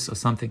patches or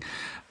something.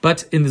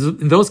 But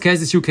in those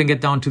cases, you can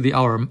get down to the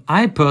hour.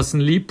 I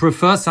personally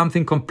prefer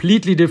something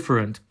completely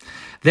different.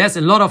 There's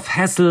a lot of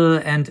hassle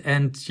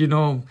and you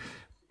know,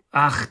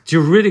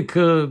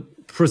 juridical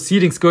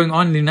proceedings going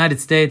on in the United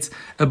States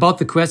about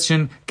the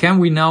question, can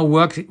we now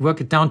work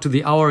it down to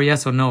the hour,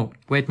 yes or no?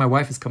 Wait, my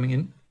wife is coming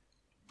in.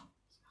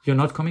 You're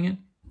not coming in?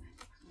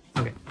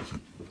 Okay.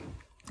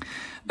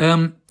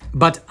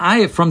 But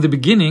I, from the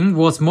beginning,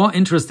 was more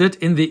interested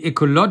in the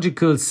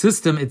ecological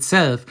system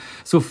itself.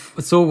 So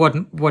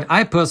what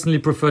I personally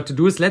prefer to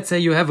do is, let's say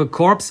you have a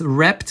corpse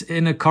wrapped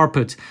in a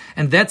carpet,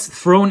 and that's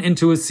thrown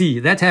into a sea.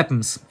 That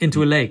happens,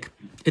 into a lake.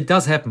 It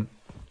does happen.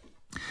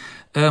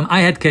 I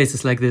had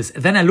cases like this.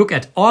 Then I look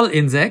at all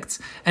insects,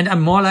 and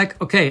I'm more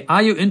like, okay,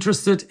 are you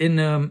interested in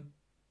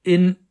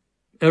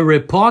a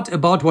report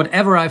about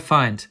whatever I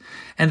find?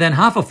 And then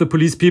half of the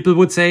police people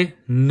would say,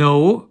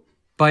 no,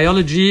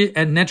 biology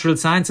and natural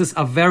sciences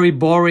are very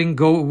boring,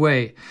 go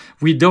away.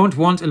 We don't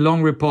want a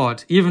long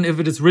report, even if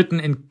it is written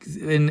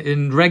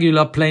in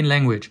regular plain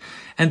language.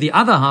 And the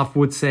other half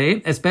would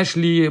say,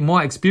 especially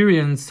more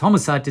experienced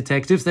homicide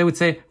detectives, they would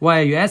say, why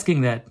are you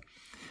asking that?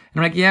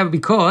 And I'm like, yeah,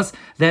 because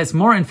there's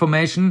more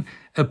information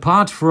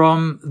apart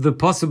from the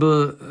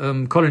possible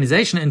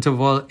colonization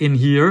interval in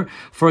here.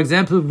 For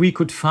example, we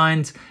could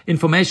find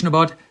information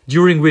about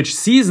during which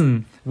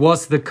season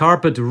was the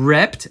carpet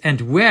wrapped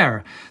and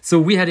where. So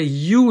we had a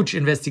huge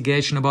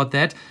investigation about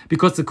that,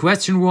 because the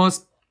question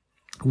was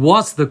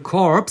the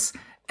corpse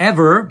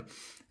ever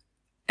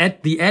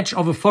at the edge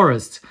of a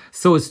forest?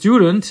 So a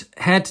student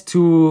had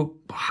to,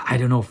 I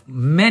don't know,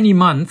 many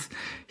months,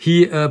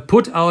 he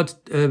put out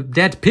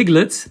dead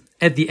piglets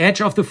at the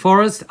edge of the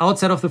forest,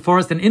 outside of the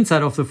forest and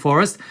inside of the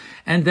forest.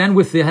 And then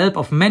with the help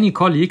of many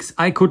colleagues,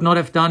 I could not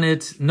have done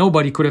it.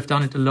 Nobody could have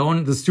done it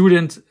alone. The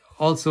student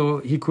also,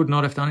 he could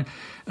not have done it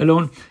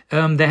alone.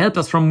 They helped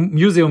us from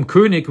Museum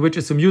König, which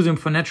is a museum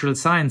for natural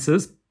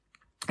sciences.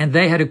 And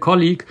they had a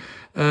colleague,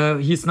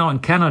 he's now in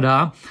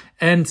Canada.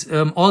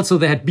 And also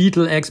they had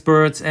beetle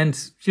experts. And,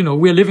 you know,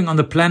 we're living on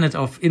the planet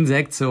of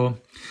insects. So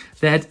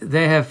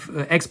they have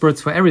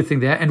experts for everything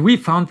there. And we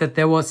found that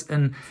there was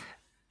an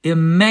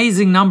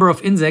amazing number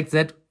of insects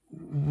that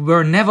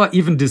were never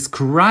even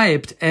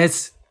described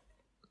as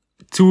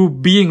to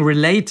being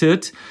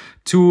related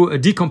to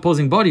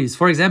decomposing bodies.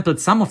 For example,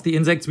 some of the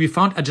insects we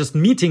found are just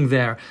meeting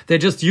there. They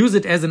just use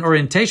it as an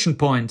orientation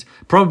point,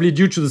 probably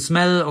due to the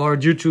smell or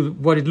due to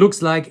what it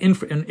looks like in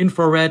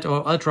infrared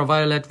or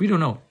ultraviolet. We don't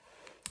know.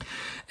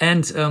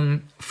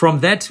 And from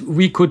that,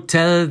 we could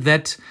tell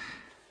that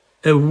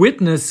a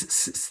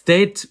witness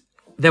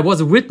there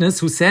was a witness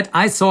who said,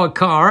 I saw a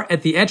car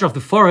at the edge of the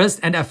forest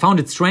and I found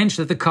it strange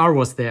that the car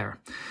was there.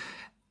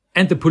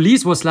 And the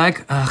police was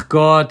like, oh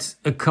God,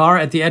 a car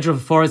at the edge of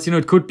the forest.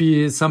 It could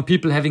be some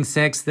people having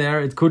sex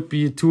there. It could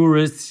be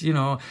tourists.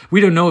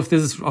 We don't know if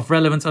this is of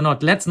relevance or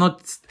not. Let's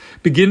not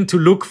begin to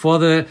look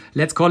for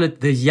let's call it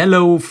the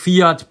yellow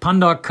Fiat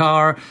Panda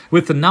car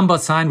with the number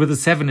sign with a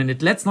 7 in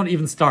it. Let's not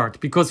even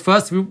start, because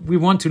first we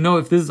want to know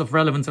if this is of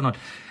relevance or not.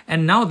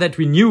 And now that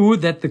we knew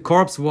that the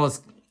corpse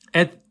was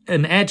at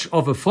an edge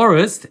of a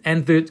forest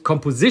and the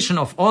composition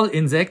of all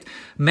insect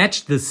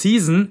matched the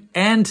season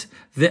and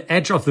the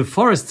edge of the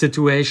forest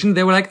situation,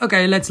 they were like,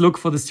 okay, let's look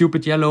for the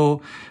stupid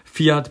yellow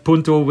Fiat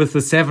Punto with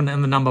the 7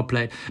 and the number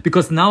plate,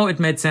 because now it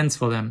made sense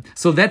for them.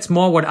 So that's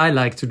more what I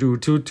like to do,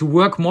 to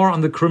work more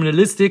on the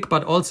criminalistic,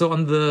 but also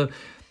on the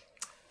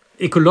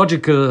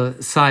ecological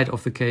side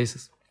of the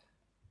cases.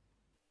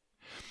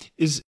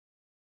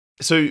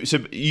 So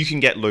you can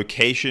get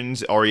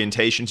locations,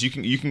 orientations,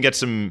 you can get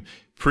some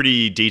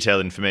pretty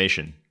detailed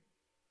information.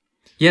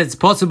 Yeah, it's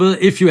possible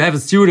if you have a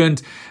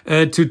student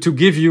to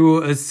give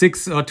you a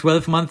 6 or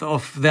 12 months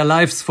of their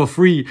lives for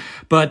free,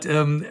 but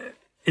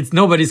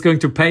nobody's going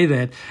to pay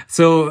that.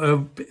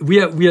 So we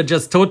are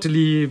just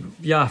totally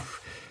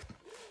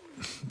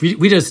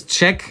we just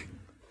check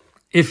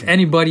if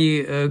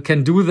anybody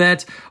can do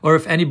that, or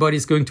if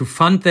anybody's going to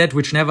fund that,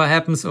 which never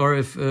happens, or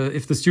if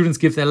the students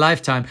give their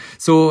lifetime.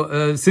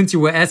 So since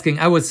you were asking,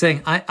 I was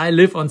saying I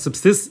live on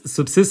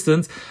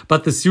subsistence,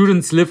 but the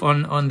students live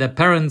on their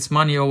parents'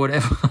 money or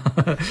whatever.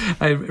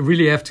 I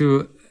really have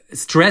to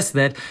stress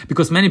that,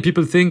 because many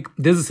people think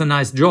this is a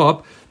nice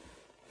job,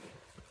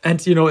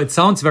 and it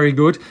sounds very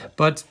good,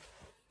 but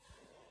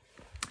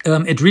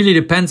it really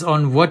depends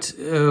on what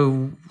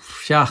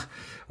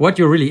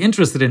you're really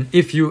interested in.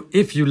 If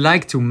you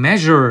like to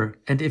measure,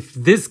 and if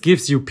this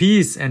gives you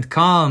peace and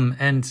calm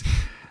and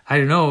I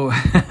don't know,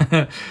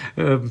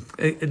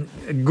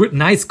 a good,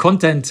 nice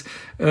content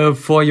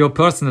for your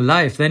personal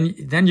life,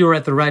 then you're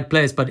at the right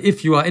place. But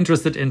if you are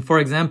interested in, for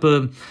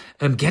example,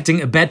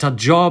 getting a better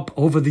job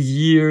over the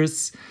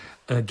years,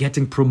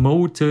 getting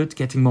promoted,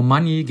 getting more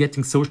money,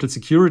 getting social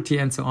security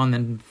and so on,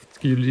 then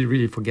you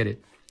really forget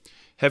it.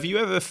 Have you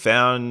ever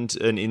found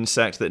an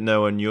insect that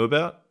no one knew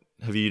about?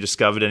 Have you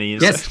discovered any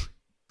insects? Yes.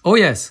 Oh,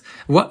 yes.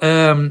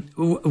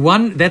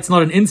 One that's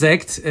not an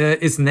insect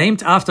is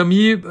named after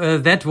me.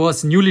 That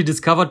was newly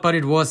discovered, but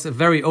it was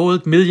very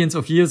old, millions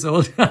of years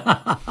old.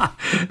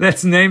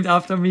 That's named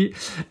after me.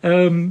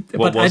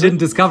 But I didn't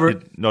discover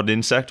it. Not an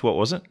insect? What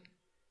was it?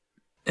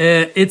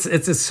 It's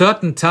a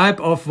certain type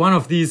of one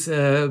of these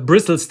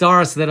bristle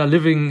stars that are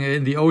living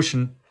in the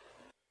ocean.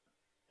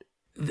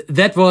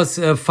 That was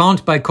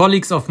found by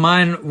colleagues of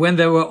mine when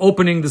they were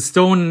opening the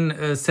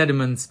stone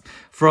sediments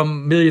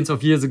from millions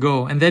of years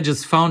ago. And they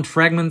just found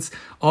fragments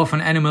of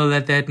an animal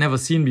that they had never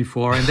seen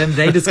before. And then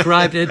they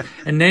described it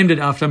and named it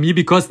after me,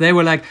 because they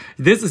were like,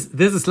 this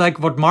is like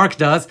what Mark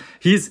does.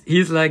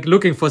 He's like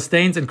looking for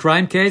stains in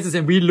crime cases,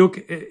 and we look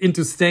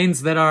into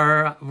stains that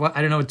are,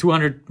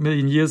 200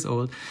 million years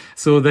old.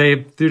 So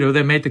they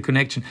made the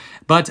connection.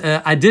 But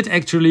I did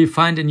actually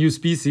find a new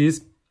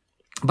species.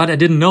 But I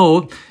didn't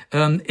know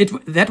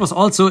that was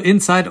also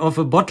inside of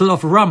a bottle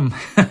of rum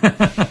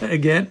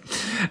again,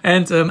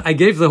 and I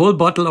gave the whole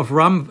bottle of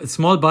rum, a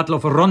small bottle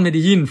of Ron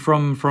Medellin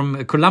from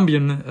a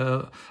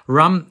Colombian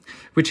rum,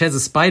 which has a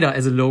spider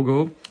as a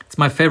logo. It's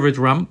my favorite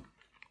rum.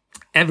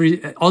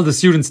 All the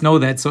students know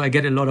that, so I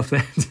get a lot of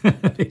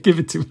that. They give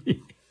it to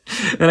me.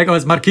 Like I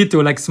was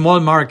Marquito, like small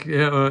Mark,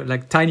 or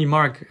like tiny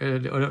Mark,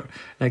 or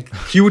like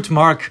cute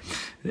Mark.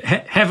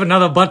 Have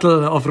another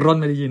bottle of Ron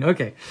Medellin.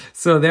 Okay,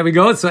 so there we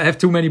go. So I have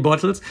too many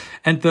bottles,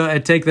 and I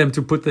take them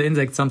to put the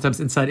insects sometimes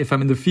inside if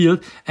I'm in the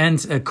field.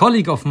 And a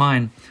colleague of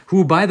mine,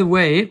 who, by the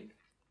way,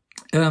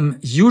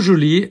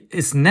 usually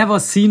is never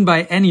seen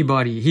by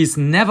anybody. He's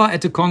never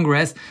at a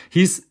congress.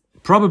 He's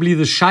probably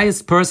the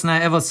shyest person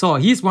I ever saw.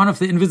 He's one of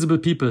the invisible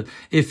people.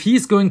 If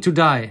he's going to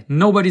die,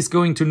 nobody's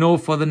going to know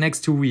for the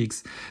next 2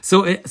 weeks.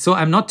 So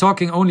I'm not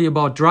talking only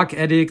about drug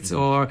addicts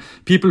or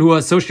people who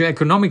are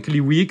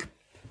socioeconomically weak,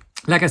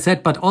 like I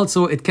said, but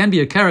also it can be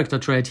a character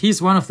trait.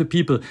 He's one of the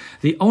people.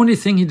 The only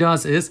thing he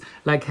does is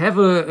like have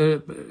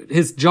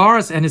his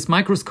jars and his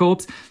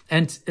microscopes,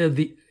 and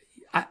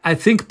I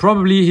think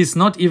probably he's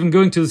not even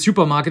going to the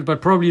supermarket, but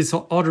probably he's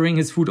ordering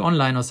his food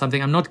online or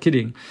something. I'm not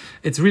kidding.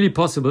 It's really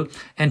possible.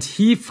 And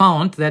he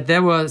found that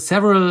there were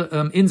several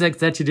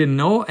insects that he didn't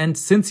know. And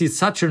since he's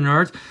such a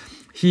nerd,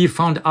 he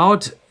found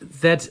out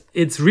that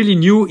it's really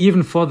new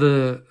even for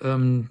the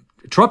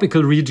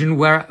tropical region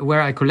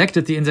where I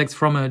collected the insects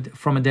from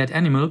a dead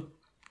animal.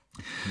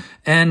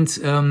 And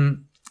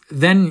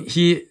then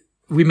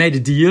we made a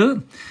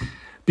deal.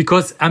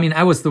 Because,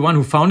 I was the one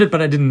who found it, but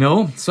I didn't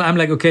know. So I'm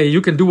like, okay,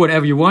 you can do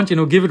whatever you want,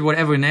 give it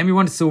whatever name you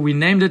want. So we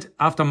named it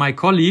after my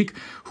colleague,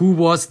 who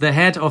was the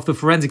head of the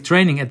forensic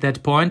training at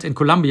that point in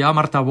Colombia,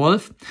 Marta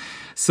Wolf.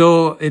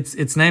 So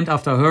it's named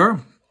after her.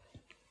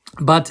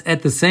 But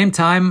at the same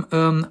time,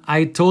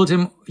 I told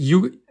him,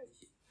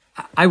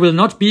 I will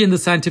not be in the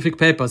scientific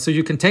paper, so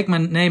you can take my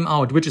name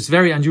out, which is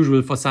very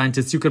unusual for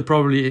scientists. You can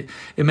probably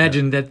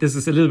imagine that this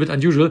is a little bit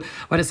unusual.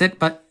 But I said,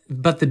 but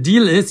but the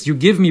deal is you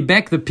give me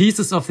back the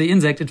pieces of the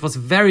insect. It was a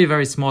very,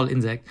 very small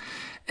insect.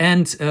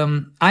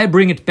 And I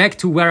bring it back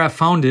to where I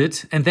found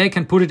it, and they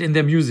can put it in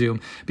their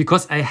museum,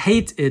 because I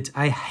hate it.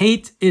 I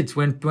hate it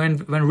when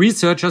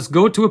researchers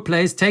go to a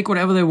place, take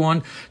whatever they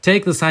want,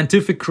 take the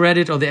scientific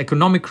credit or the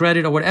economic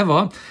credit or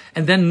whatever,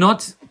 and then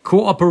not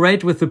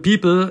cooperate with the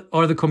people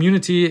or the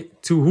community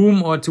to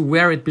whom or to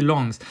where it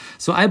belongs.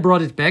 So I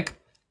brought it back.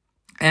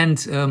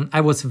 And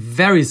I was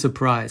very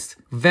surprised,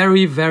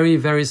 very, very,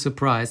 very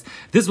surprised.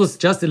 This was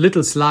just a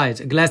little slide,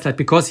 a glass slide,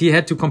 because he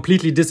had to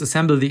completely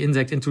disassemble the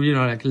insect into,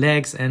 like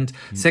legs and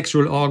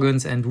sexual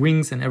organs and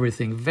wings and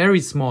everything.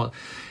 Very small.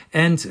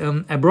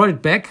 And I brought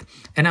it back,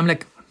 and I'm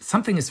like,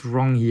 something is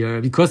wrong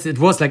here, because it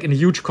was like in a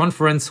huge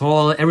conference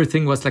hall.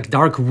 Everything was like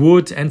dark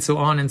wood and so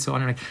on and so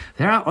on. I'm like,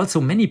 there are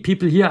also many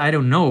people here I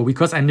don't know,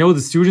 because I know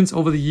the students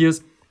over the years.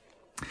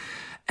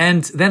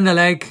 And then they're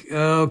like,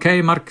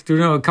 okay, Mark,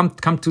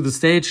 come to the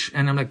stage.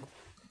 And I'm like,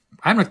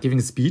 I'm not giving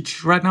a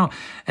speech right now.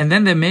 And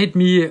then they made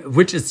me,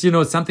 which is,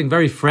 something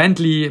very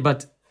friendly,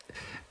 but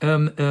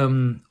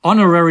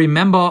honorary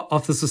member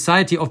of the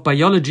Society of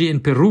Biology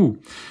in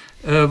Peru.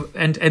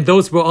 And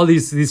those were all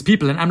these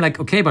people. And I'm like,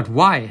 okay, but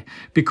why?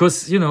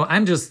 Because,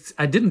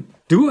 I didn't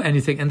do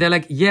anything. And they're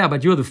like, yeah,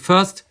 but you're the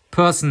first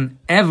person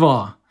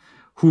ever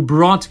who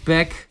brought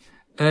back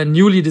a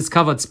newly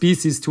discovered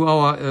species to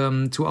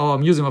our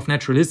Museum of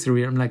Natural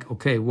History. I'm like,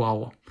 okay,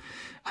 wow,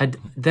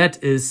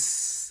 that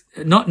is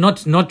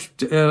not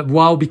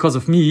wow because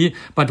of me,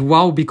 but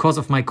wow because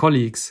of my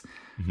colleagues.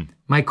 Mm-hmm.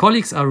 My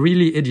colleagues are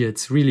really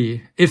idiots,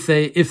 really. If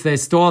they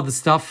store the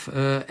stuff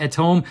at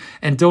home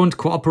and don't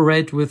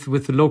cooperate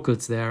with the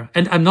locals there.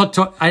 And I'm not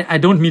I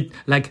don't mean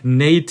like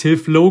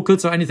native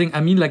locals or anything. I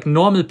mean like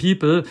normal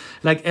people,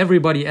 like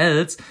everybody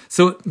else.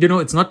 So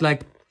it's not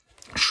like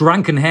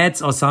shrunken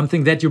heads or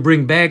something that you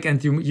bring back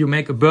and you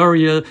make a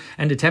burial,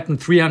 and it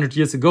happened 300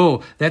 years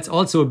ago. That's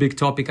also a big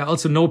topic. I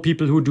also know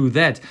people who do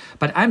that.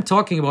 But I'm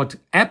talking about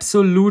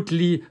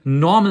absolutely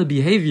normal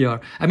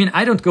behavior. I mean,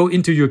 I don't go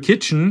into your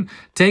kitchen,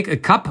 take a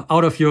cup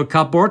out of your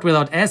cupboard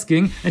without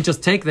asking, and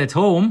just take that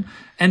home.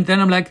 And then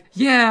I'm like,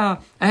 yeah,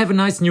 I have a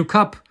nice new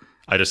cup.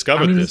 I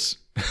discovered this.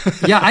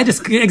 Yeah,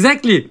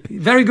 exactly.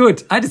 Very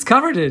good. I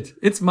discovered it.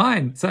 It's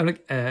mine. So I'm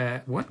like,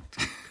 what?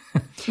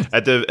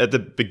 At the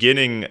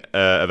beginning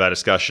of our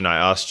discussion, I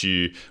asked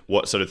you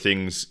what sort of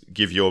things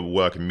give your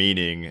work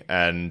meaning,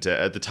 and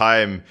at the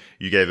time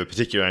you gave a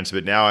particular answer.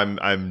 But now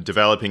I'm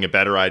developing a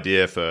better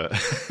idea for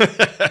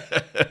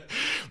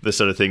the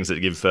sort of things that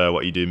give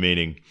what you do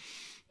meaning.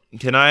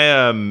 Can I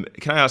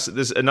ask?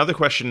 There's another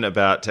question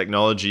about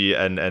technology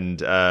and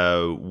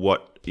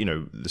what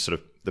the sort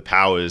of the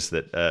powers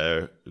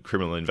that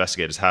criminal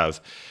investigators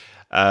have.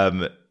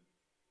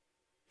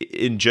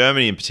 In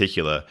Germany, in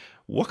particular,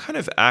 what kind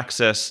of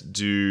access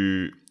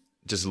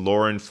does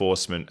law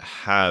enforcement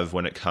have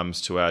when it comes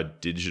to our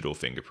digital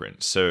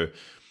fingerprints? So,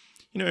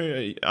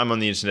 I'm on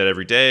the internet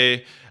every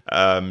day.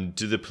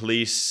 Do the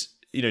police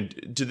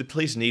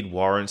need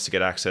warrants to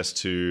get access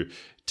to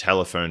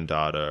telephone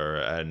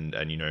data and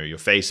your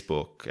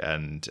Facebook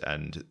and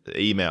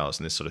emails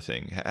and this sort of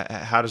thing?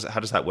 How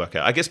does that work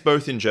out? I guess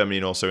both in Germany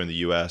and also in the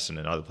US and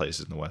in other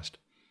places in the West.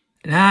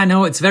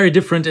 No, it's very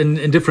different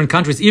in different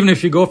countries. Even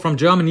if you go from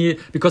Germany,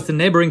 because the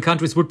neighboring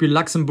countries would be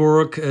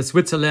Luxembourg,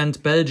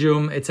 Switzerland,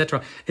 Belgium,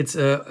 etc. It's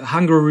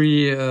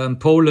Hungary,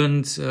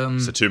 Poland, so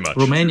too much.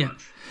 Romania.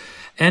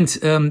 And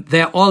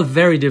they're all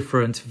very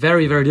different,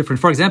 very, very different.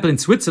 For example, in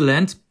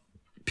Switzerland,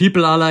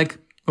 people are like,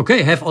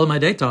 okay, have all my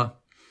data.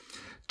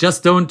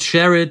 Just don't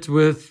share it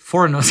with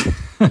foreigners.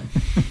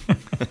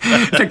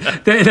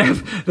 Like they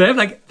have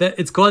like,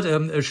 it's called a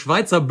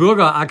Schweizer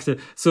Bürgerakte.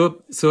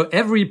 So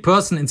every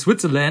person in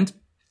Switzerland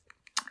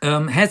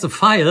has a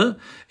file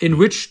in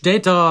which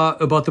data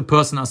about the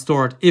person are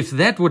stored. If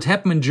that would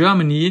happen in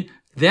Germany,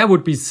 there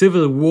would be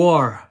civil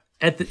war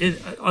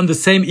on the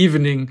same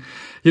evening.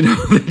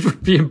 It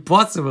would be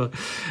impossible.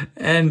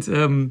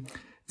 And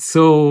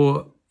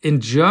so in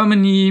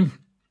Germany,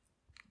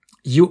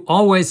 you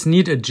always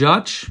need a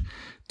judge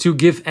to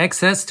give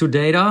access to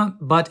data,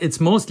 but it's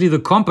mostly the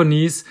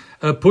companies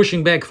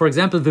pushing back. For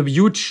example, the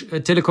huge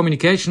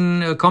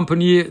telecommunication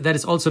company that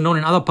is also known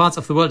in other parts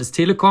of the world is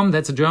Telekom.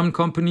 That's a German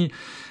company.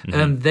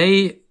 Mm-hmm.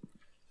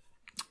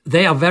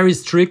 They are very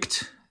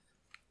strict.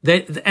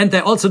 They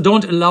also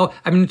don't allow.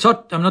 I'm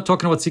not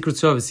talking about Secret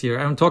Service here.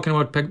 I'm talking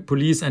about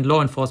police and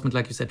law enforcement,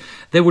 like you said.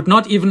 They would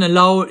not even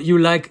allow you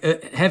like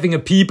having a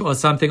peep or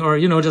something, or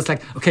just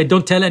like, okay,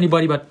 don't tell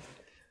anybody, but.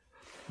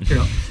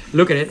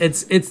 Look at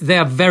it. They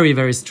are very,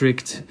 very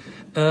strict.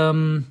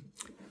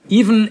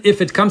 Even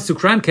if it comes to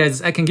crime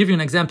cases, I can give you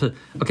an example.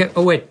 Okay.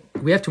 Oh, wait.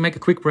 We have to make a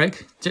quick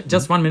break.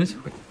 Just 1 minute.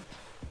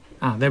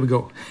 There we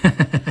go.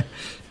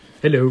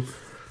 Hello.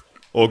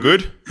 All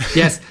good?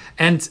 Yes.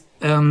 And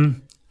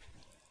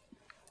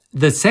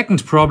the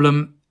second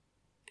problem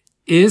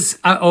is,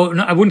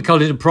 no, I wouldn't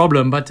call it a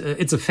problem, but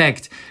it's a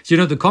fact.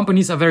 The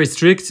companies are very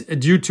strict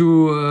due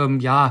to,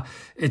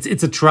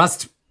 it's a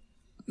trust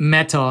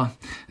matter,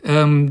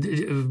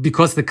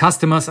 because the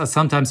customers are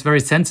sometimes very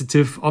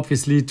sensitive,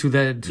 obviously,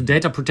 to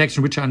data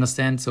protection, which I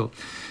understand. So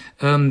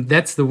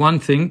that's the one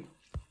thing.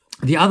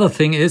 The other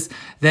thing is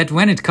that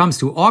when it comes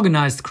to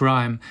organized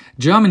crime,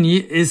 Germany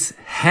is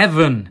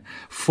heaven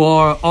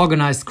for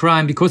organized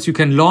crime because you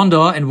can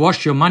launder and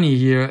wash your money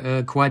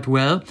here quite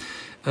well.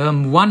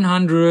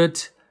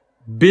 100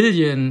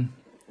 billion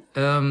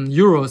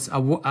euros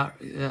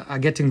are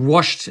getting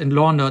washed and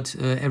laundered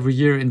every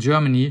year in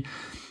Germany.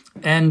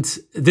 And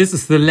this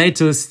is the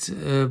latest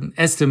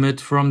estimate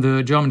from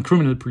the German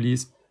criminal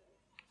police.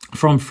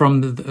 From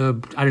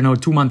I don't know,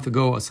 2 months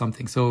ago or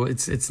something. So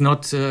it's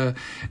not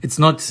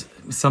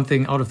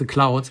something out of the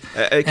clouds.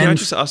 Can I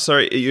just ask?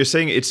 Sorry, you're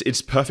saying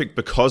it's perfect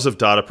because of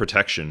data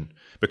protection,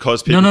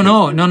 because people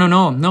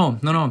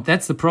No.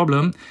 That's the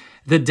problem.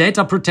 The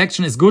data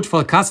protection is good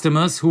for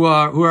customers who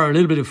are a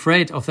little bit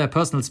afraid of their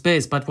personal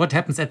space. But what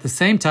happens at the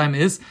same time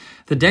is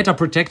the data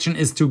protection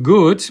is too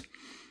good.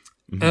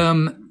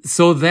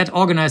 So that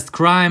organized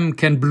crime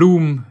can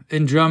bloom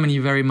in Germany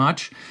very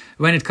much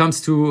when it comes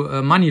to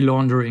money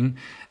laundering.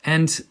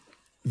 And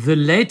the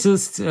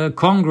latest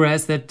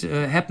congress that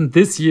happened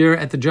this year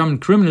at the German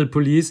criminal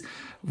police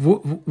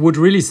would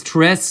really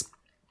stress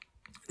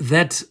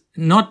that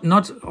not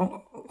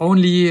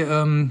only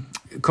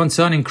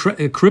concerning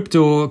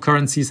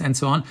cryptocurrencies and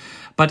so on,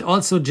 but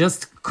also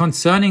just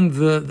concerning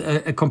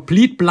a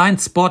complete blind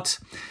spot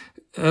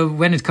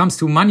when it comes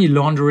to money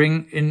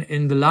laundering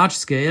in the large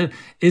scale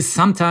is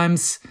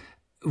sometimes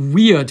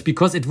weird,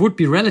 because it would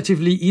be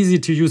relatively easy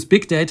to use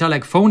big data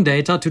like phone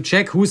data to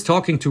check who's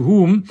talking to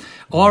whom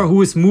or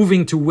who is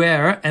moving to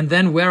where, and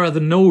then where are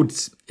the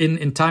nodes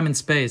in time and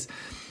space.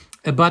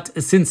 But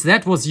since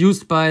that was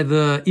used by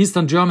the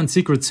Eastern German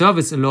Secret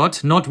Service a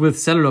lot, not with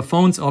cellular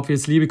phones,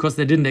 obviously, because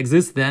they didn't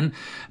exist then,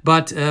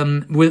 but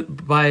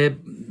by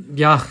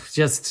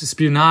just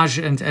espionage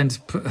and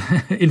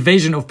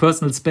invasion of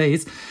personal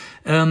space,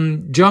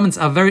 Germans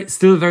are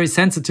still very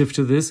sensitive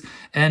to this,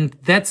 and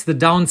that's the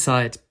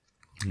downside.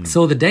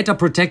 So the data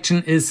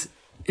protection is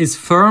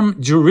firm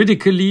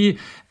juridically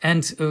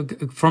and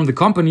from the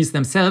companies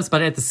themselves,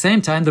 but at the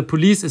same time, the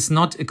police is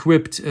not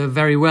equipped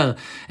very well.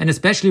 And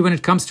especially when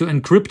it comes to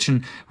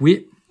encryption,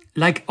 we,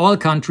 like all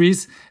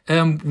countries,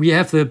 we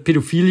have the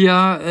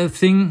pedophilia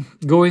thing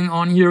going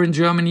on here in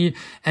Germany.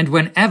 And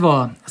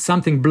whenever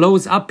something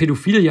blows up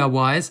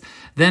pedophilia-wise,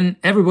 then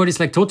everybody's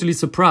like totally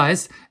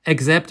surprised,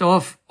 except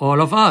of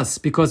all of us,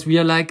 because we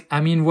are like,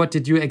 I mean, what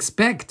did you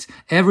expect?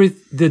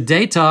 The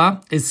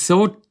data is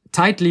so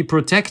tightly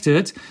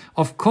protected.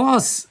 Of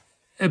course,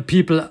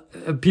 people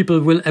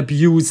will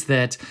abuse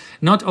that.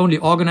 Not only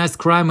organized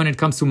crime when it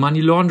comes to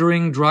money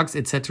laundering, drugs,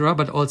 etc.,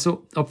 but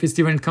also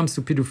obviously when it comes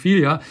to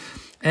pedophilia.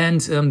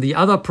 And the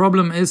other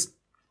problem is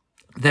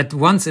that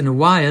once in a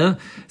while,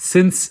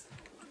 since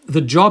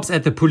the jobs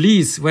at the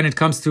police, when it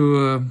comes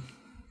to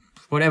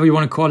whatever you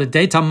want to call it,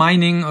 data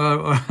mining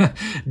or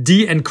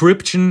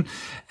de-encryption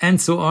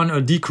and so on,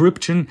 or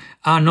decryption,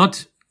 are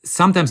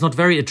sometimes not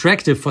very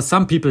attractive for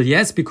some people,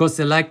 yes, because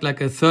they like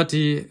a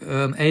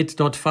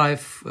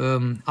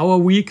 38.5 hour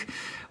week,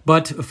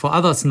 but for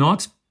others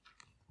not.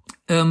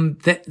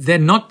 They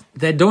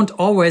don't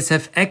always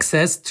have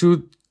access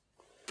to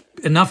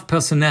enough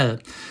personnel.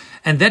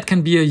 And that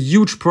can be a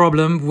huge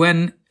problem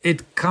when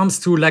it comes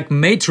to like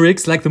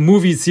Matrix, like the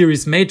movie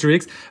series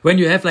Matrix, when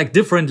you have like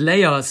different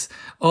layers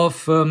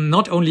of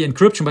not only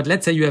encryption, but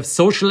let's say you have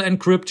social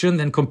encryption,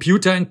 then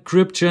computer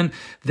encryption,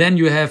 then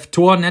you have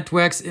Tor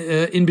networks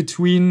in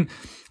between,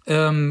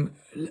 like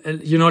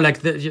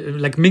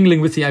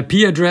mingling with the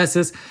IP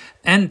addresses.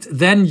 And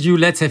then you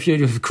have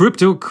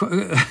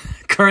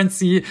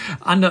cryptocurrency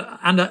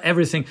under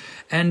everything.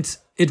 And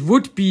it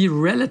would be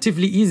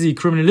relatively easy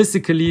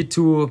criminalistically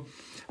to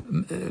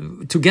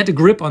get a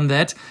grip on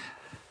that.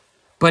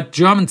 But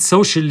Germans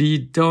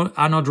socially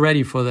are not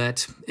ready for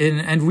that.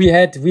 And we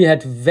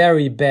had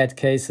very bad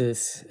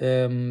cases,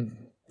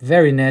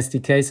 very nasty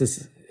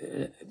cases,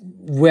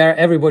 where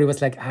everybody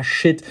was like,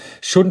 shit,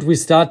 shouldn't we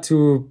start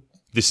to...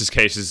 This is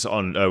cases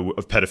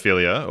of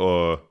pedophilia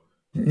or...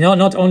 No,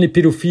 not only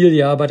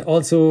pedophilia, but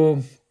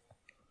also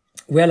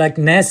where like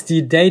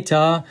nasty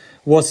data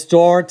was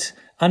stored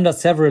under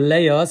several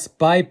layers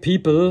by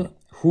people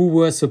who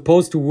were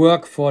supposed to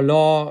work for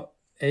law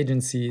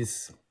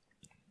agencies.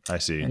 I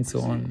see. And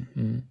so on.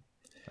 Mm.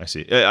 I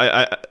see.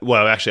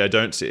 Well, actually, I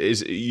don't see.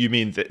 You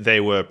mean that they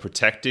were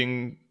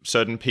protecting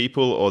certain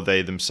people, or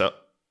they themselves?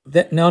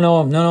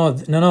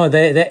 No.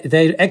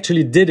 They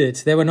actually did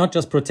it. They were not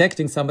just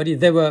protecting somebody.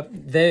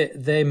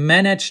 They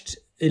managed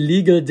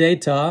illegal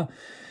data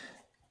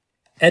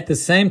at the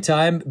same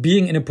time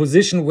being in a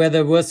position where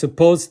they were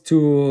supposed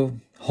to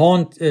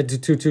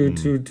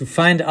to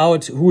find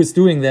out who is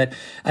doing that.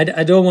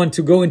 I don't want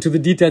to go into the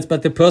details,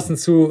 but the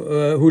persons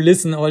who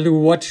listen or who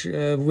watch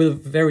will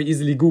very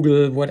easily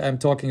Google what I'm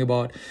talking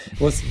about.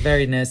 It was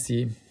very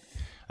nasty.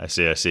 I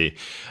see.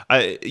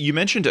 You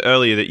mentioned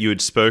earlier that you had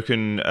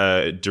spoken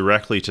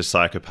directly to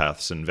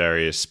psychopaths and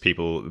various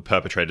people,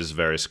 perpetrators of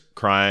various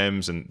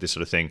crimes and this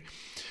sort of thing.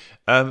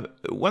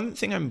 One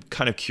thing I'm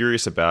kind of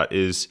curious about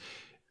is,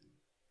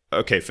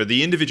 okay, for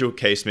the individual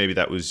case, maybe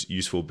that was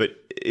useful, but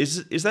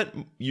is that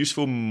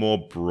useful more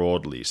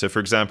broadly? So, for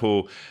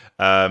example,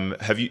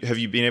 have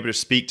you been able to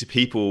speak to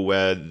people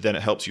where then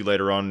it helps you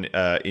later on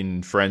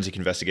in forensic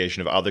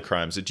investigation of other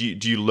crimes? Do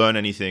you learn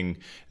anything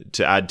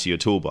to add to your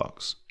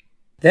toolbox?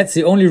 That's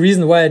the only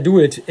reason why I do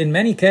it. In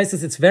many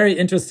cases, it's very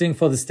interesting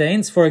for the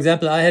stains. For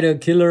example, I had a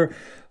killer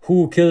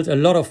who killed a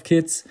lot of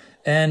kids,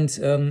 and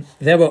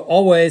there were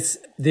always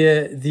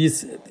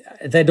these.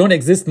 They don't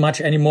exist much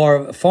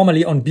anymore.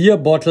 Formerly on beer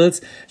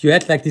bottles, you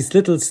had like these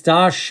little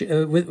stars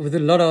with a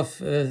lot of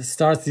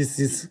stars.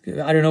 These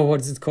I don't know what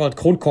it's called,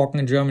 Kronkorken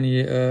in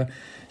Germany.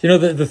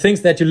 The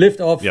things that you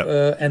lift off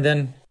and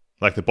then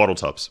like the bottle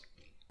tops.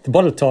 The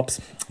bottle tops,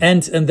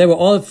 and they were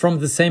all from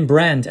the same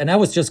brand. And I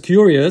was just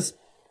curious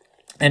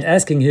and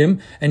asking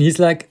him, and he's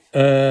like,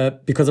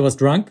 because I was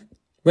drunk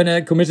when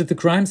I committed the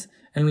crimes,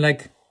 and I'm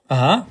like,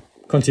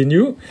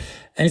 continue,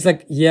 and he's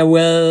like, yeah,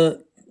 well.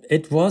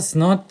 It was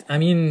not, I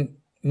mean,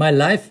 my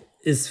life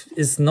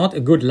is not a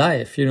good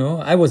life,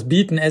 I was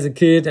beaten as a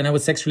kid and I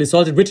was sexually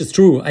assaulted, which is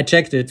true. I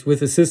checked it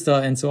with a sister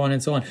and so on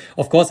and so on.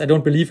 Of course, I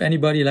don't believe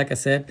anybody, like I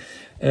said,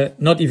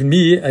 not even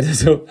me.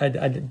 So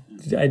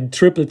I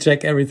triple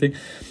check everything.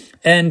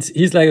 And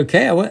he's like,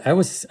 okay, I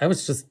was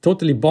just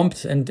totally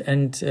bombed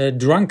and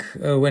drunk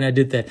when I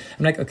did that.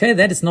 I'm like, okay,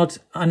 that is not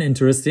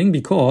uninteresting,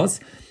 because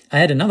I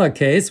had another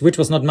case, which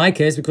was not my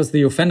case because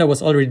the offender was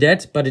already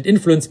dead, but it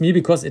influenced me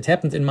because it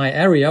happened in my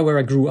area where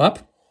I grew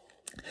up.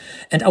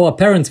 And our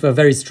parents were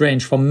very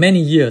strange for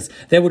many years.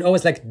 They would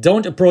always like,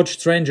 don't approach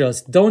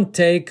strangers, don't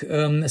take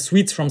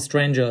sweets from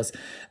strangers,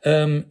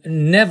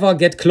 never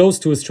get close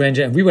to a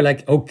stranger. And we were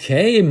like,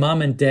 okay,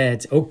 mom and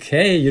dad,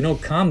 okay,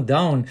 calm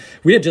down.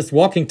 We are just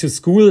walking to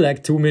school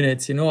like 2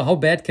 minutes, how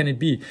bad can it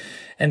be?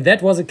 And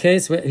that was a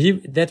case where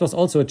that was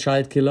also a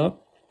child killer.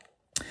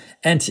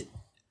 And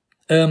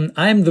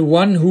I'm the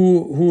one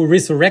who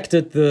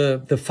resurrected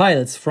the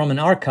files from an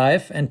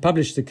archive and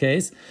published the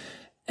case.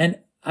 And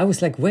I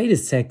was like, wait a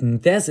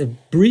second, there's a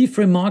brief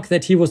remark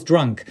that he was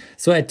drunk.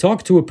 So I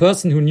talked to a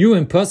person who knew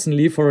him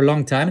personally for a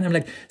long time. And I'm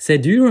like, say,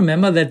 do you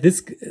remember that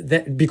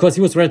because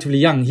he was relatively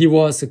young, he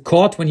was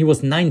caught when he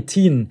was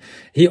 19.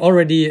 He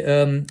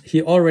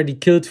already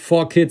killed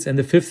 4 kids and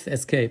the 5th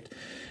escaped.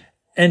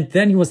 And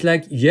then he was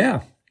like,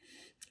 yeah,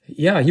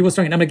 he was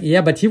drunk. And I'm like,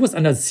 yeah, but he was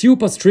under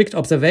super strict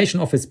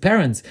observation of his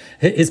parents.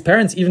 His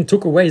parents even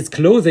took away his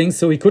clothing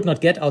so he could not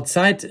get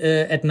outside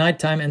at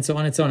nighttime and so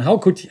on and so on. How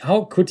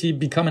could he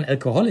become an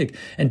alcoholic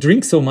and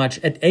drink so much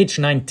at age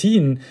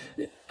 19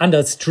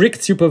 under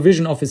strict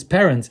supervision of his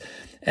parents?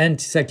 And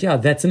he's like, yeah,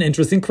 that's an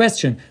interesting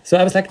question. So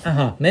I was like,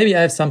 maybe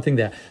I have something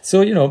there.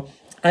 So,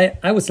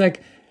 I was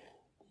like,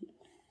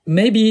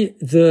 maybe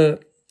the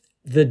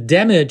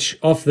damage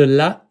of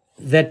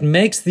that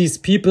makes these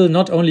people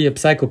not only a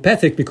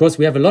psychopathic, because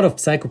we have a lot of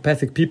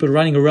psychopathic people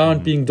running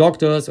around being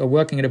doctors or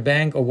working at a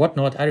bank or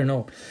whatnot, I don't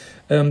know.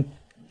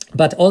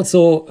 But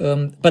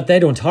also, but they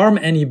don't harm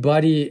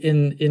anybody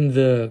in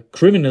the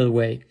criminal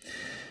way.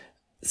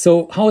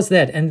 So how is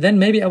that? And then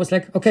maybe I was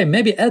like, okay,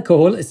 maybe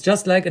alcohol is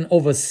just like an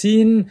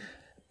overseen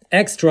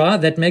extra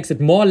that makes it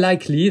more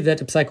likely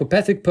that a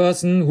psychopathic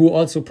person who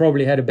also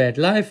probably had a bad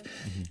life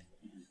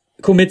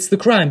commits the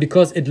crime,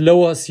 because it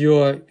lowers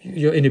your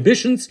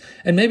inhibitions.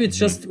 And maybe it's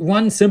just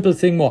one simple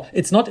thing more.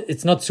 It's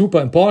not super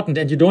important,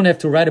 and you don't have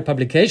to write a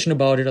publication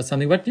about it or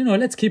something, but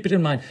let's keep it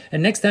in mind.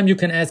 And next time you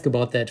can ask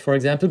about that, for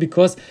example,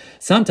 because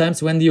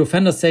sometimes when the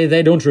offenders say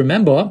they don't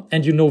remember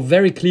and you know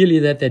very clearly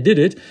that they did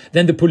it,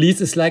 then the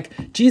police is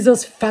like,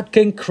 Jesus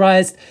fucking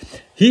Christ,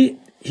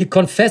 he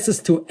confesses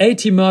to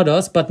 80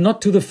 murders, but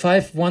not to the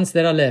 5 ones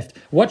that are left.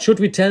 What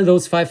should we tell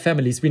those 5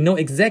 families? We know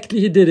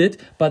exactly he did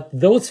it, but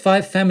those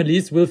 5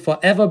 families will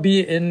forever be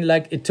in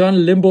like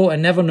eternal limbo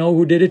and never know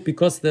who did it,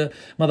 because the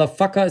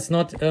motherfucker is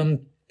not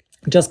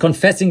just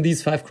confessing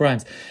these 5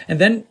 crimes. And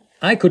then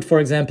I could, for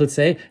example,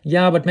 say,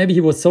 yeah, but maybe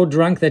he was so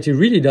drunk that he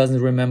really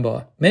doesn't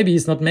remember. Maybe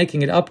he's not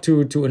making it up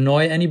to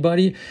annoy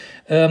anybody.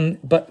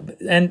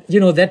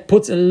 That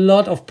puts a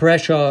lot of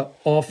pressure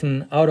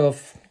often out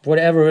of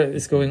whatever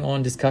is going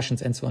on,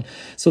 discussions and so on.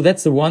 So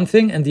that's the one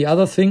thing. And the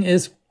other thing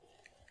is,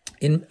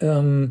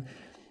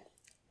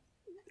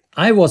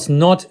 I was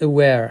not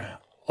aware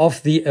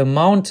of the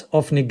amount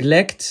of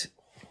neglect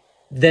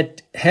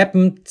that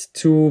happened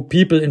to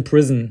people in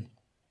prison.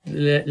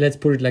 Let's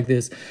put it like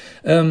this.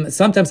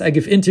 Sometimes I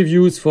give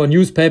interviews for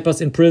newspapers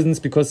in prisons,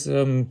 because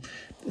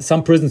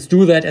some prisons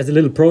do that as a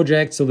little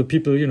project, so the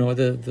people,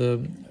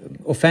 the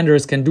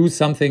offenders can do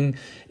something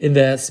in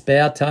their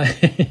spare time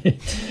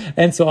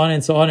and so on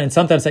and so on. And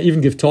sometimes I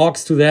even give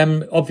talks to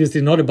them,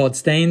 obviously not about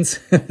stains.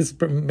 It's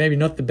maybe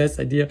not the best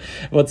idea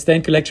about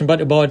stain collection,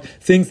 but about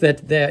things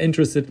that they're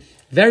interested.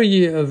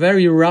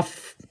 Very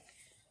rough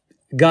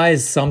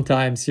guys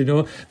sometimes,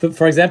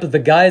 for example, the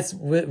guys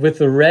with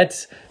the red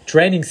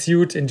training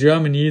suit in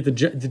Germany,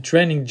 the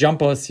training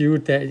jumper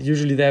suit,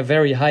 they're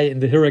very high in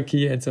the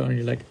hierarchy and so on.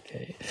 You're like,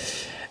 okay.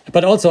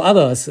 But also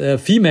others,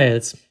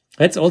 females.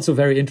 That's also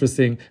very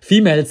interesting.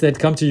 Females that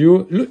come to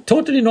you, look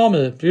totally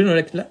normal,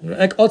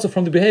 like also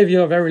from the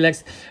behavior, very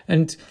relaxed.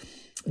 And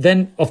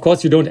then, of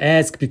course, you don't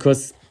ask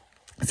because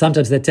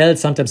sometimes they tell,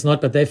 sometimes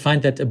not, but they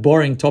find that a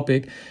boring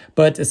topic.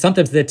 But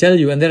sometimes they tell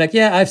you and they're like,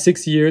 yeah, I have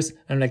 6 years.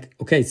 I'm like,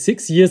 okay,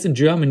 6 years in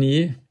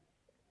Germany.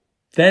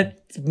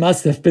 That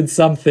must have been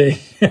something.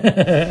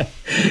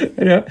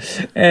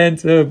 And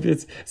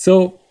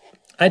so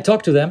I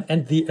talked to them,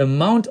 and the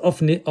amount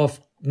of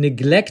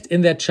neglect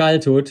in their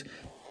childhood,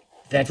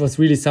 that was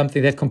really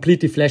something that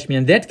completely flashed me.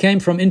 And that came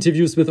from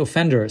interviews with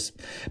offenders,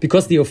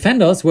 because the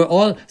offenders were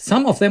all,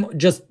 some of them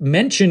just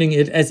mentioning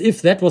it as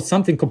if that was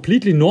something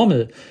completely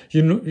normal.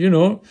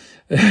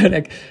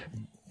 Like,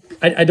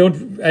 I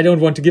don't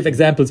want to give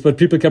examples, but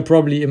people can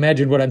probably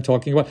imagine what I'm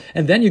talking about.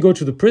 And then you go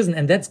to the prison,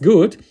 and that's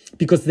good,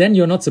 because then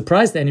you're not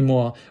surprised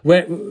anymore.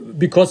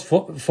 Because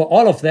for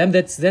all of them,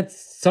 that's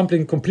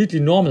something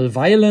completely normal.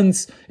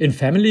 Violence in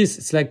families,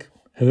 it's like,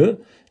 huh?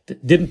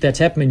 Didn't that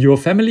happen in your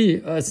family?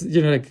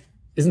 Like,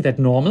 isn't that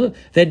normal?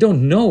 They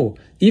don't know,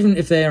 even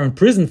if they are in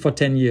prison for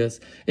 10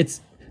 years.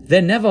 They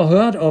never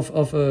heard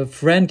of a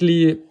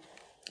friendly,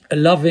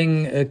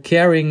 loving,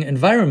 caring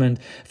environment.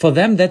 For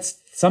them, that's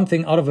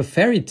something out of a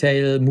fairy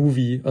tale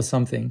movie or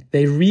something.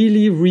 They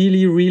really,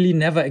 really, really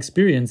never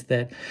experienced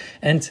that.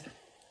 And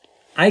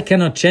I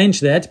cannot change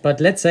that, but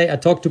let's say I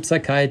talk to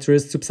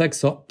psychiatrists, to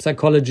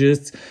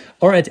psychologists,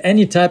 or at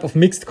any type of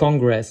mixed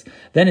congress,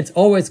 then it's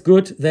always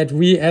good that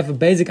we have a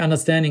basic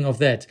understanding of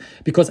that.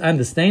 Because I'm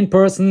the sane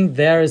person,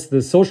 there is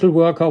the social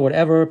worker,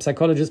 whatever,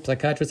 psychologist,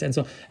 psychiatrist, and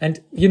so on. And,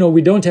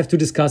 we don't have to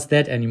discuss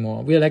that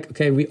anymore. We're like,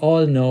 okay, we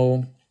all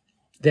know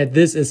that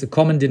this is a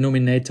common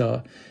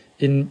denominator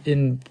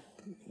in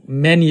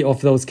many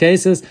of those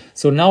cases.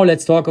 So now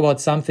let's talk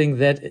about something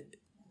that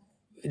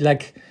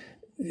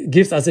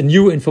gives us a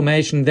new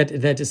information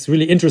that is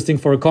really interesting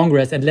for a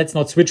Congress. And let's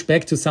not switch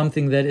back to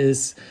something that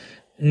is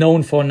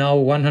known for now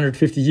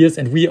 150 years.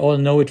 And we all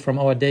know it from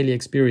our daily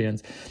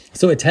experience.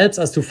 So it helps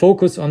us to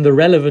focus on the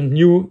relevant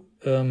new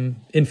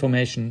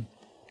information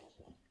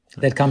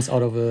that comes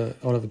out of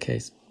a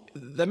case.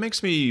 That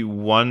makes me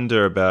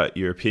wonder about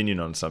your opinion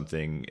on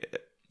something.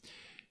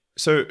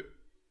 So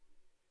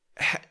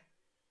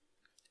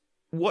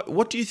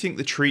what do you think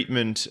the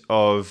treatment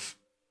of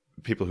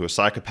people who are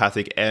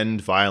psychopathic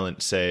and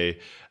violent, say,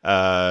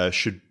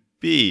 should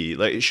be?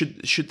 Like,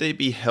 should they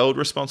be held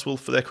responsible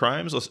for their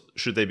crimes, or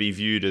should they be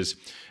viewed as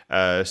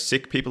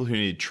sick people who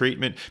need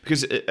treatment?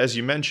 Because, as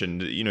you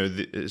mentioned,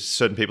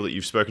 certain people that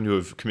you've spoken to who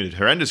have committed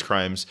horrendous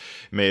crimes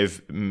may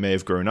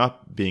have grown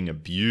up being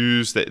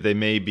abused. That they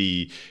may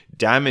be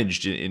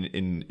damaged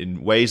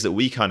in ways that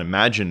we can't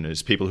imagine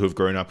as people who have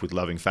grown up with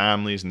loving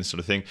families and this sort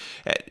of thing.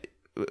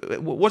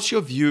 What's your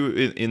view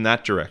in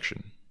that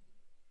direction?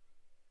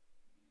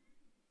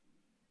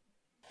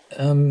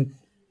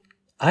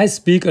 I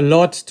speak a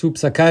lot to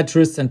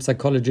psychiatrists and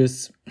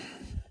psychologists.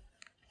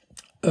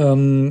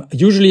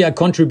 Usually I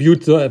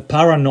contribute to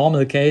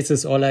paranormal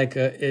cases, or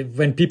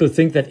when people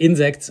think that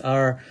insects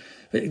are...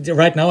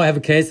 Right now I have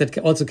a case that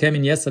also came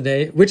in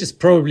yesterday, which is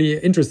probably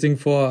interesting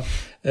for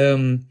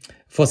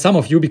some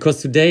of you,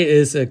 because today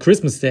is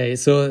Christmas Day.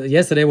 So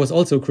yesterday was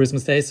also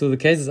Christmas Day. So the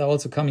cases are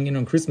also coming in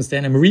on Christmas Day,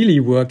 and I'm really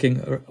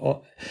working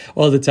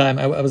all the time.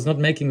 I was not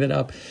making that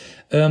up.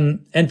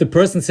 And the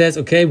person says,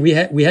 okay, we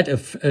had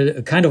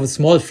a kind of a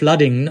small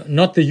flooding,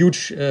 not the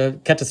huge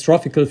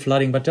catastrophic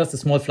flooding, but just a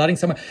small flooding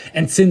somewhere.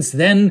 And since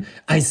then,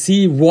 I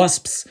see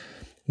wasps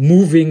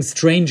moving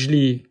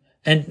strangely.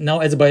 And now,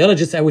 as a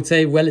biologist, I would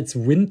say, well, it's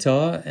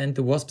winter and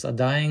the wasps are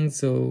dying.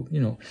 So,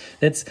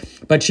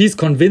 but she's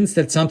convinced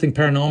that something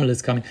paranormal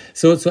is coming.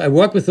 So I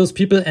work with those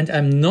people, and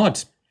I'm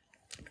not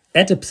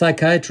at a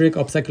psychiatric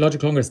or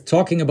psychological congress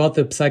talking about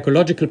the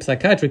psychological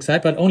psychiatric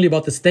side, but only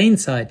about the stain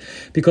side,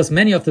 because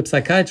many of the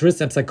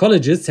psychiatrists and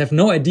psychologists have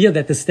no idea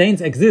that the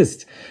stains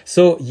exist.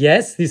 So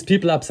yes, these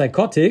people are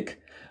psychotic,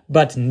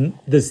 but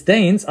the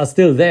stains are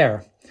still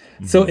there.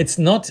 So it's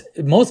not,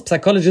 most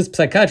psychologists,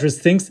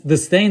 psychiatrists think the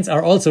stains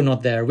are also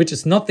not there, which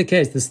is not the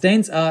case. The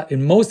stains are,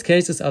 in most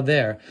cases, are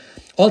there.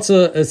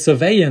 Also,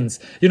 surveillance.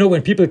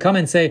 When people come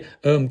and say,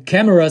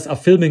 cameras are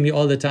filming me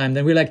all the time,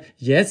 then we're like,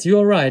 yes,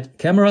 you're right.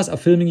 Cameras are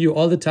filming you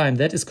all the time.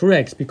 That is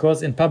correct,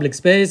 because in public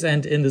space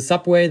and in the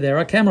subway, there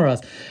are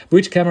cameras.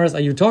 Which cameras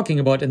are you talking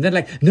about? And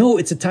then no,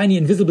 it's a tiny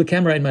invisible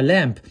camera in my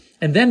lamp.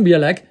 And then we are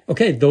like,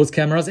 okay, those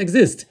cameras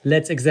exist.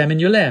 Let's examine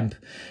your lamp.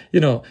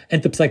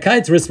 And the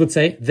psychiatrist would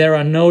say, there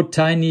are no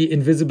tiny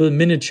invisible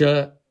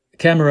miniature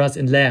cameras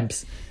in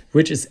lamps,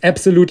 which is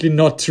absolutely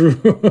not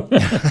true.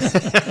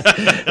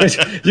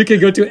 You can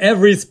go to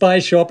every spy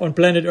shop on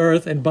planet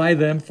Earth and buy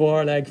them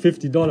for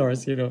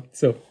 $50,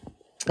 So,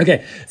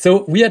 okay.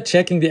 So we are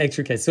checking the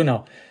actual case.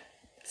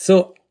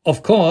 So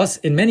of course,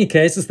 in many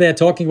cases, they are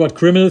talking about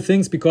criminal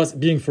things, because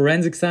being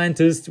forensic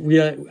scientist,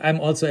 I'm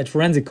also at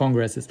forensic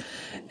congresses.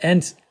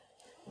 And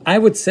I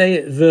would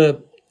say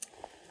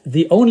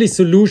the only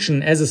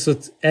solution as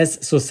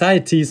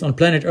societies on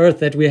planet Earth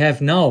that we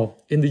have now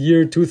in the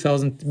year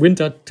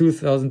winter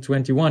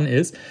 2021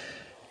 is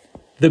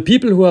The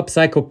people who are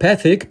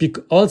psychopathic,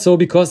 also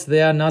because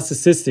they are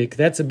narcissistic.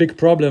 That's a big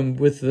problem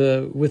with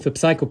the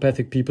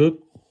psychopathic people.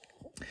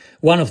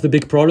 One of the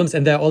big problems,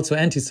 and they're also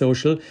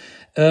antisocial.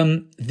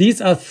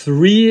 These are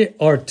 3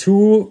 or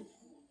 2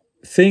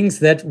 things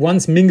that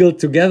once mingled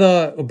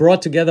together, or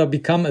brought together,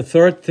 become a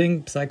third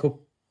thing,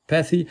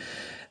 psychopathy.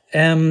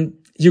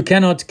 You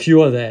cannot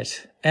cure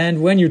that.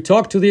 And when you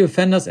talk to the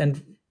offenders,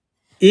 and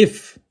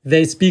if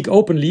they speak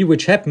openly,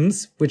 which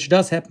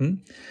does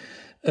happen,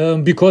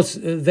 because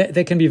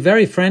they can be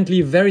very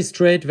friendly, very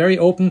straight, very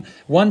open,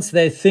 once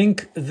they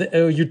think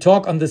you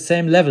talk on the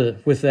same level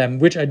with them,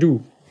 which I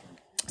do.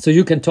 So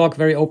you can talk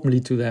very openly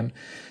to them.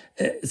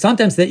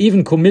 Sometimes they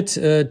even commit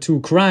to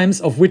crimes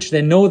of which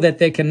they know that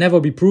they can never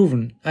be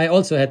proven. I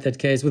also had that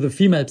case with a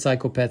female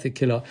psychopathic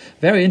killer.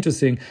 Very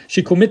interesting.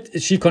 She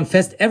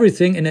confessed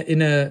everything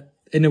in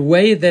a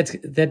way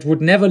that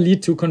would never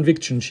lead to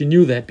conviction. She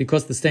knew that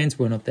because the stains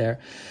were not there.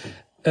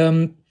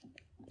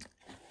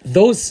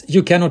 Those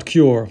you cannot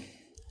cure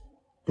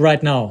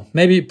right now.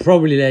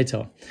 Probably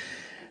later.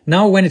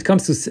 Now, when it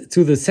comes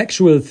to the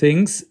sexual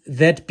things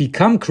that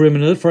become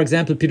criminal, for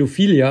example,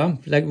 pedophilia,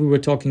 like we were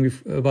talking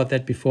about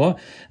that before,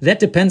 that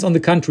depends on the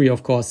country,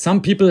 of course.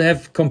 Some people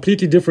have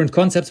completely different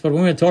concepts, but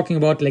when we're talking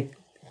about like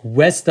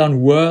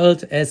Western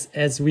world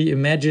as we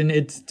imagine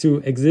it to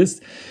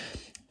exist,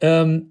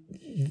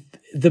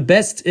 the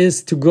best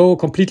is to go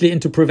completely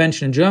into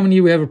prevention. In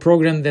Germany, we have a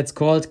program that's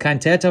called Kein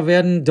Täter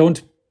werden,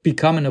 don't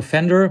become an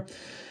offender,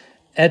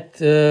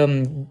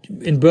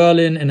 in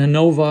Berlin, in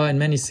Hanover, in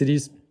many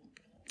cities,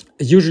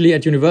 usually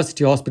at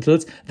university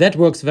hospitals. That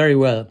works very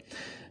well.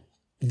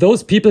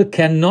 Those people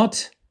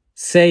cannot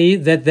say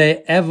that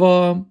they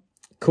ever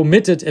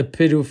committed a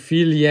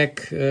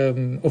pedophiliac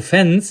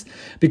offense,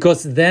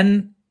 because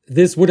then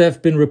this would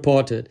have been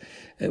reported,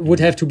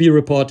 would have to be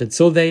reported.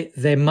 So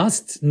they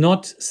must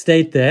not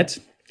state that,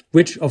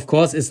 which of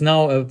course is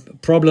now a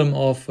problem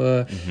of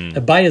a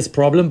bias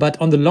problem. But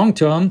on the long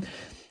term,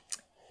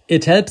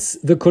 it helps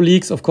the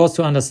colleagues, of course,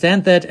 to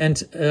understand that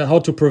and how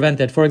to prevent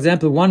that. For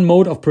example, one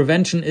mode of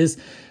prevention is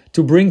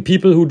to bring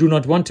people who do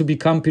not want to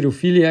become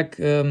pedophiliac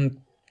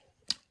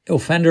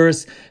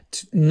offenders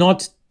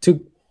not to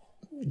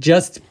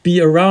just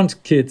be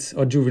around kids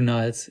or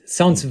juveniles.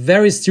 Sounds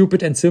very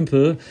stupid and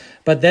simple,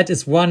 but that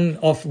is one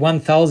of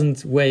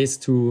 1,000 ways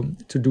to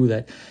do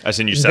that. As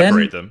in you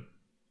separate them?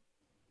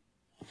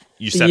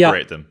 You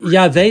separate them.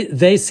 Yeah,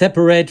 they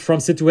separate from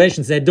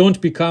situations. They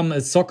don't become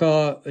a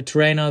soccer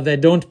trainer. They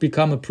don't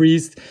become a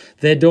priest.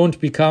 They don't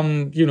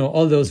become,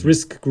 all those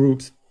risk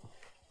groups.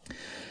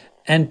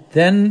 And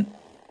then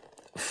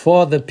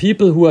for the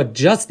people who are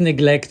just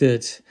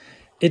neglected,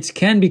 it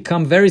can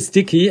become very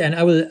sticky. And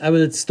I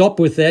will stop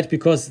with that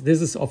because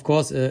this is, of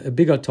course, a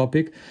bigger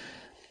topic.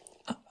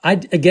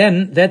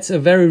 Again, that's a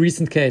very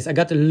recent case. I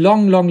got a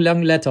long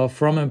letter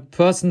from a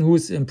person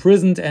who's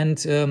imprisoned,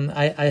 and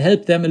I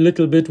helped them a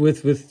little bit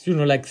with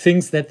like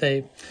things that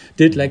they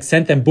did, like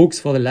sent them books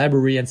for the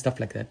library and stuff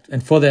like that.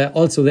 And they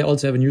also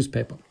have a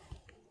newspaper,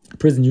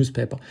 prison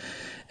newspaper,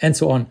 and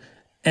so on.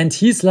 And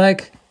he's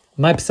like,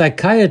 my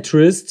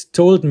psychiatrist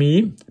told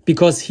me,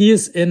 because he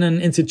is in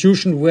an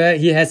institution where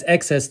he has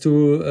access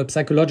to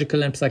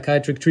psychological and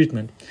psychiatric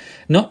treatment.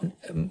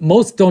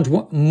 Most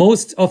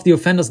of the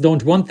offenders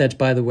don't want that,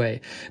 by the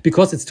way,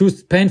 because it's too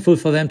painful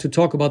for them to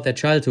talk about their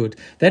childhood.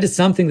 That is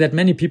something that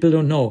many people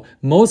don't know.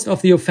 Most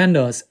of the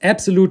offenders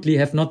absolutely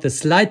have not the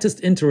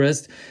slightest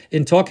interest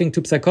in talking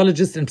to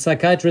psychologists and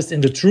psychiatrists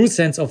in the true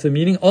sense of the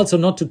meaning, also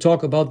not to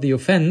talk about the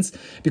offense,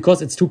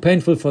 because it's too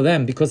painful for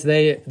them, because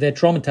they're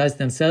traumatized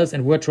themselves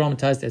and were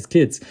traumatized as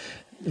kids,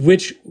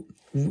 which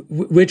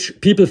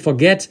people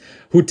forget,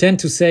 who tend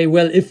to say,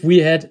 well, if we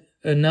had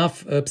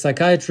enough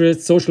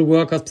psychiatrists, social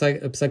workers,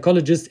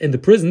 psychologists in the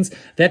prisons,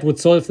 that would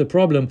solve the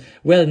problem.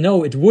 Well,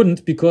 no, it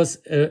wouldn't, because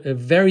a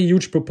very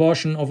huge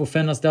proportion of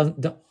offenders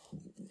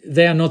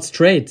they are not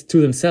straight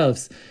to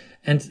themselves.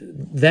 And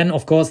then,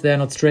 of course, they are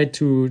not straight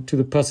to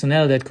the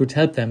personnel that could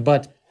help them.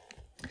 But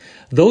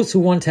those who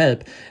want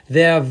help,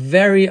 they are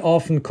very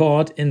often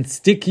caught in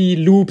sticky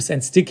loops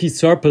and sticky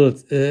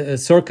circles.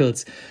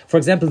 For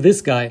example,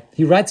 this guy,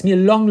 he writes me a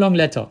long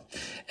letter,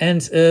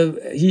 and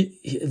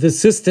the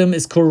system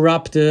is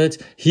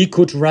corrupted. He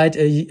could write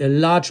a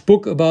huge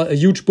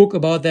book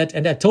about that.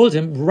 And I told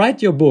him,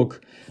 write your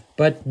book,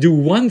 but do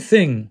one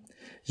thing: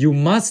 you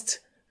must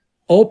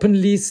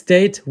openly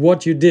state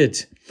what you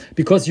did.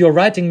 Because you're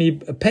writing me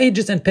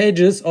pages and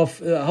pages of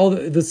how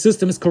the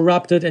system is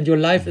corrupted and your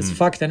life is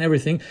fucked and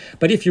everything.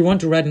 But if you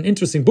want to write an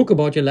interesting book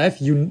about your life,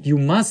 you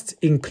must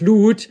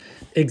include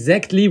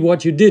exactly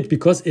what you did.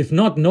 Because if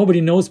not,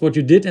 nobody knows what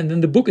you did, and then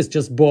the book is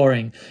just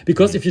boring.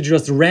 Because if you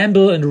just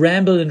ramble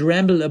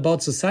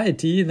about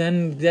society,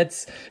 then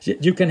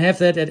you can have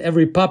that at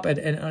every pub, at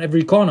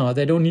every corner.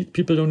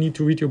 People don't need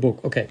to read your book.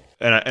 Okay.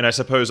 And I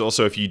suppose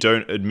also, if you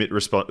don't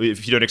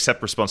if you don't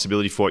accept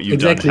responsibility for what you've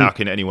done, how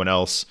can anyone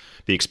else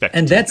be expected?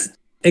 And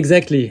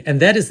Exactly. And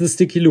that is the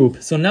sticky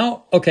loop. So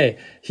now, okay,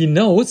 he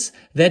knows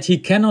that he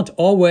cannot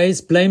always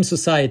blame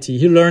society.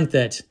 He learned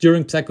that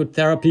during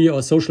psychotherapy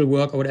or social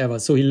work or whatever.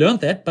 So he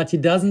learned that, but he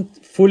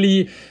doesn't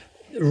fully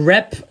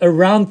wrap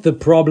around the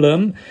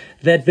problem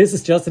that this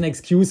is just an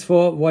excuse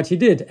for what he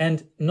did.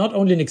 And not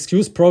only an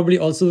excuse, probably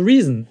also the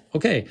reason.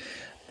 Okay.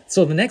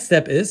 So the next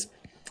step is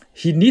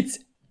he needs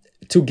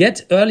to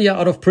get earlier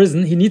out of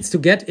prison. He needs to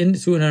get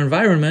into an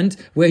environment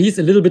where he's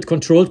a little bit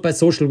controlled by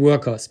social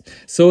workers.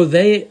 So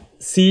they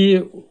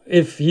see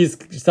if he's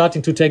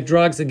starting to take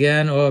drugs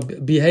again or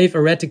behave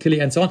erratically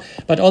and so on.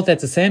 But also at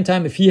the same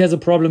time, if he has a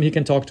problem, he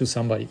can talk to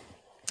somebody.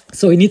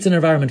 So he needs an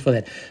environment for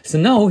that. So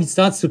now he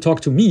starts to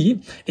talk to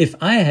me if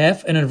I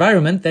have an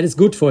environment that is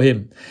good for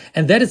him.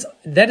 And that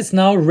is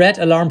now red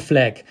alarm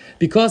flag,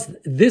 because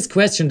this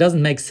question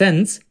doesn't make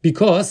sense,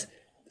 because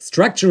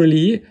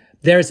structurally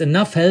there is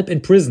enough help in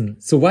prison.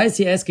 So why is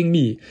he asking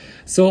me?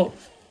 So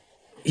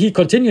he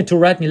continued to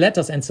write me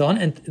letters and so on.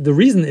 And the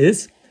reason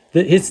is,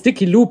 his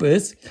sticky loop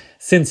is,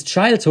 since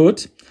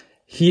childhood,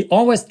 he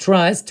always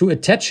tries to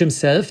attach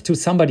himself to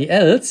somebody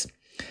else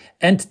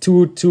and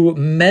to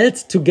melt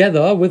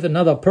together with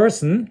another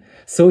person.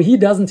 So he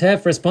doesn't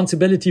have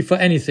responsibility for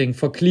anything,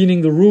 for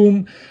cleaning the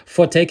room,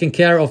 for taking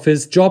care of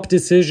his job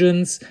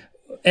decisions,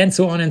 and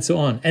so on and so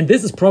on. And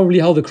this is probably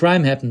how the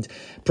crime happened.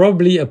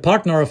 Probably a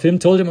partner of him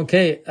told him,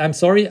 okay, I'm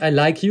sorry, I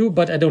like you,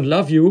 but I don't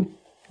love you.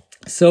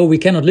 So we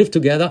cannot live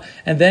together.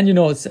 And then,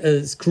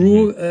 a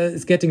screw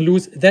is getting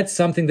loose. That's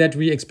something that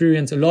we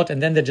experience a lot.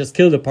 And then they just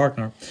kill the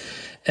partner.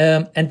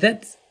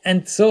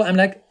 And so I'm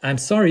like, I'm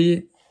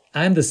sorry,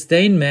 I'm the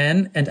stain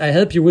man and I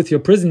help you with your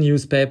prison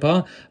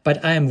newspaper,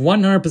 but I am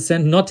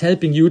 100% not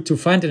helping you to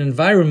find an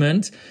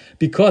environment,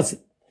 because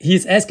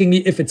he's asking me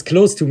if it's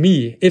close to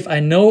me, if I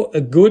know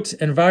a good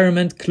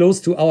environment close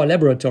to our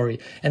laboratory.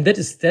 And that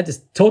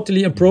is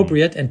totally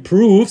appropriate and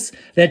proves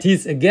that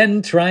he's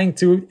again trying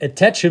to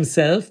attach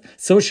himself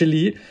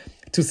socially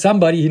to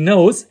somebody he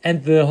knows,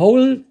 and the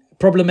whole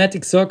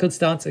problematic circle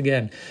starts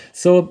again.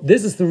 So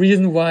this is the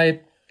reason why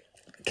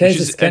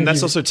cases and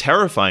that's also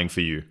terrifying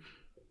for you.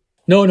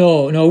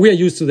 No, we are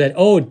used to that.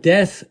 Oh,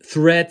 death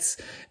threats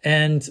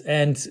and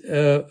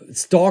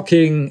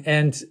stalking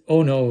and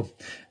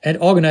and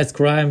organized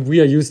crime.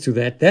 We are used to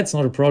that. That's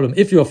not a problem.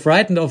 If you're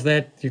frightened of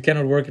that, you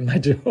cannot work in my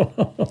job.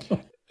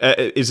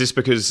 Is this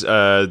because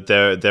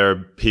there are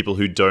people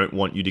who don't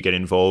want you to get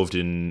involved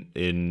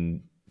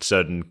in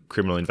certain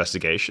criminal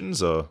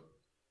investigations, or?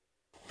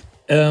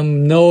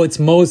 No, it's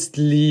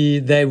mostly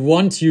they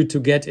want you to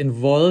get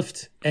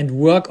involved and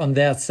work on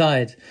their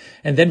side.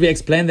 And then we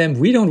explain them,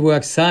 we don't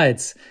work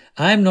sides.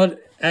 I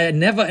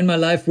never in my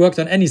life worked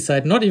on any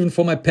side, not even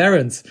for my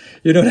parents.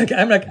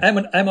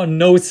 I'm on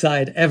no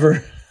side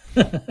ever.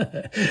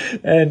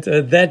 And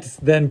that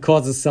then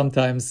causes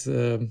sometimes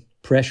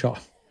pressure.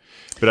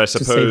 But I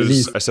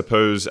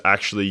suppose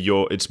actually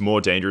it's more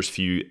dangerous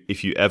for you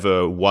if you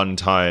ever one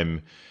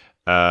time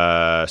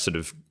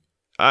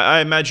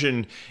I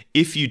imagine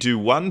if you do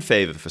one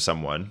favor for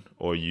someone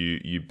or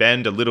you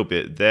bend a little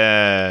bit,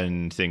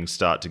 then things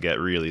start to get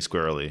really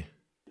squirrely.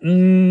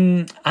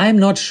 I'm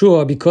not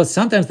sure, because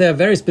sometimes they are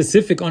very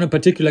specific on a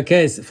particular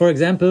case. For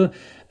example,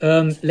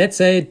 let's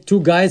say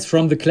two guys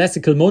from the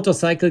classical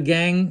motorcycle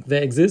gang,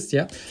 they exist,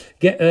 yeah.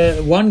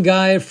 One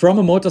guy from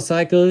a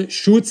motorcycle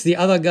shoots the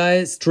other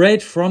guy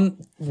straight from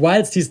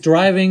whilst he's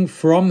driving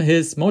from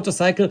his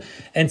motorcycle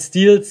and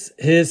steals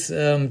his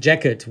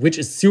jacket, which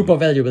is super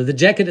valuable. The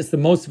jacket is the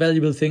most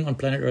valuable thing on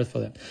planet Earth for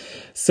them.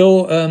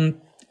 So,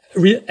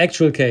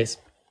 actual case.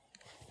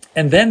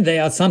 And then they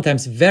are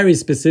sometimes very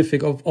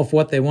specific of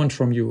what they want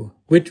from you,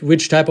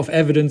 which type of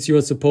evidence you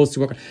are supposed to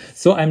work on.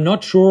 So I'm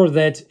not sure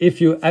that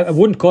I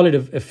wouldn't call it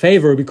a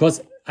favor,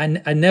 because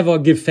I never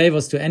give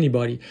favors to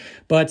anybody.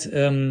 But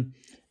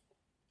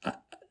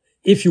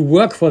if you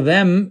work for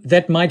them,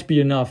 that might be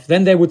enough.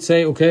 Then they would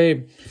say,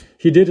 okay,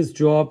 he did his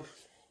job.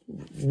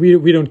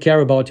 We don't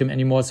care about him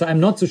anymore. So I'm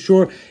not so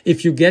sure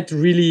if you get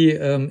really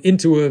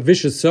into a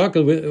vicious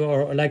circle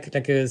or like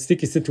a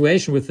sticky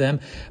situation with them.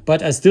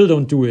 But I still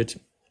don't do it.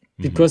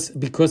 Because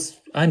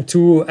I'm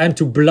too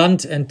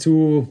blunt and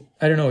too,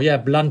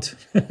 blunt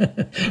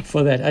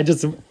for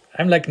that.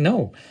 I'm like,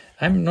 no,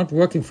 I'm not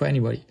working for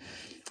anybody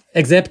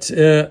except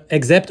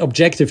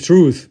objective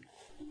truth.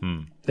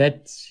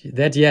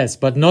 That yes,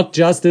 but not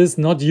justice,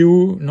 not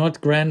you,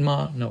 not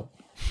grandma, no.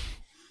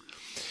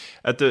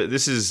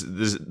 This is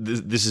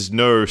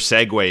no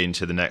segue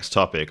into the next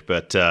topic,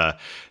 but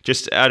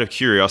just out of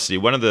curiosity,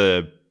 one of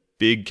the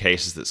big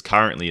cases that's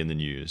currently in the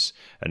news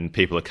and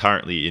people are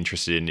currently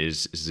interested in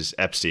is this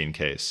Epstein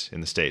case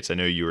in the States. I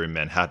know you were in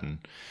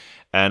Manhattan,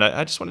 and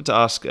I just wanted to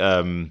ask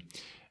so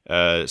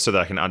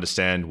that I can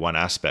understand one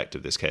aspect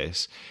of this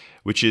case,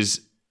 which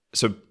is,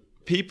 so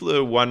people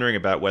are wondering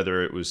about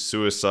whether it was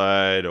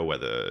suicide or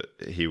whether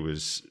he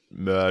was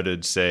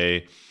murdered,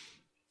 say,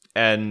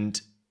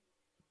 and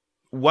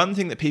one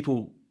thing that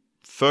people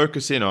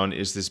focus in on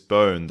is this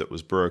bone that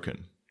was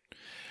broken.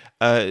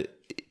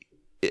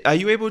 Are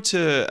you able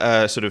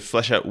to sort of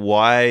flesh out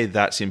why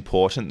that's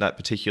important, that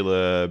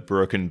particular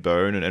broken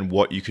bone, and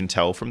what you can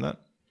tell from that?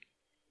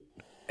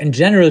 In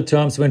general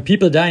terms, when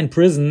people die in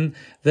prison,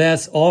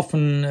 there's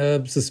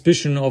often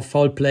suspicion of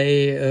foul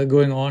play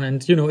going on.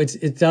 And,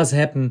 it does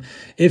happen.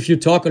 If you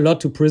talk a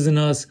lot to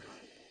prisoners,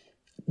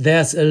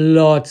 there's a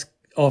lot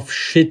of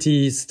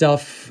shitty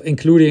stuff,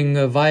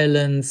 including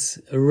violence,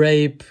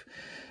 rape,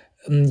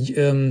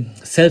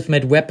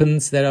 self-made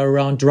weapons that are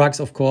around, drugs,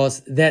 of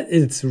course. That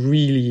it's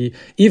really,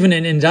 even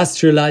in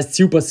industrialized,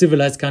 super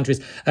civilized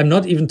countries. I'm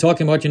not even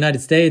talking about United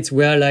States,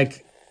 where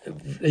like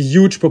a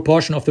huge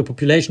proportion of the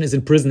population is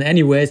in prison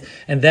anyways,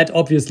 and that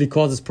obviously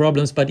causes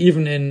problems. But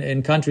even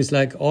in countries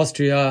like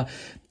Austria,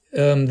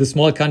 the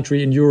small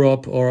country in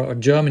Europe, or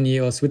Germany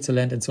or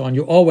Switzerland and so on,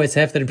 you always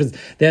have that in prison.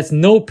 There's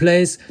no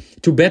place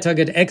to better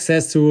get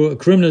access to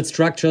criminal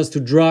structures, to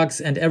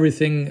drugs and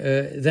everything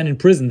than in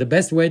prison. The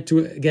best way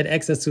to get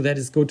access to that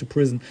is go to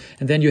prison,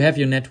 and then you have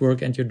your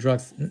network and your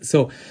drugs.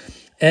 So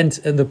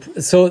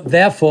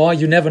therefore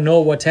you never know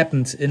what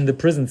happened in the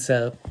prison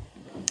cell,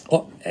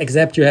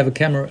 except you have a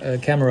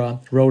camera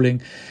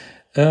rolling.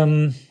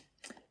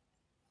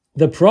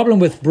 The problem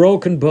with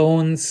broken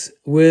bones,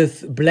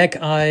 with black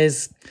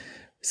eyes,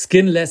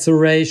 skin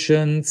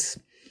lacerations,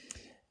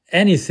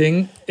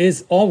 anything,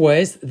 is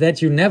always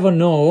that you never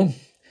know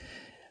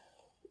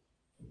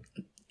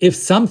if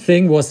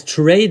something was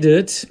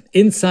traded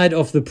inside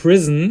of the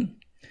prison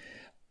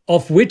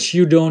of which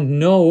you don't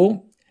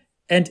know,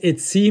 and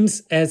it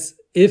seems as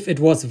if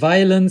it was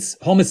violence,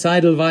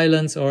 homicidal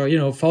violence,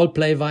 or, foul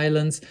play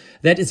violence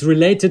that is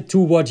related to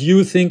what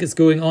you think is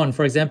going on.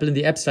 For example, in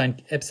the Epstein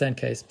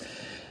case.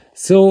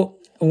 So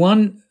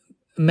one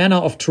manner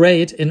of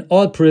trade in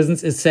all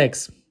prisons is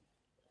sex.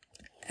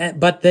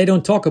 But they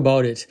don't talk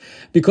about it.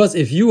 Because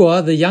if you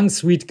are the young,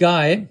 sweet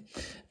guy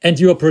and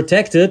you are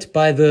protected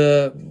by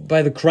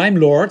the crime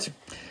lord,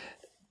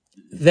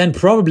 then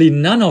probably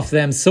none of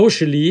them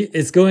socially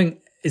is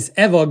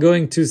ever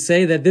going to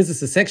say that this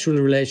is a sexual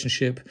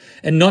relationship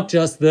and not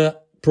just the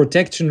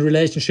protection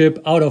relationship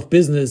out of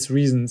business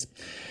reasons.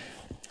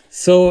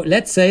 So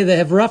let's say they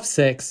have rough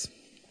sex.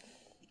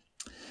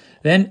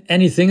 Then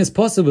anything is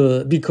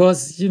possible,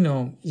 because, you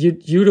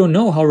don't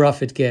know how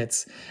rough it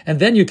gets. And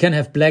then you can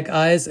have black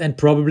eyes and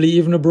probably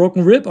even a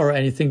broken rib or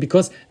anything,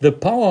 because the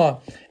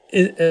power,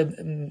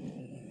 the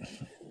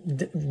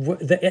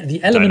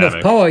element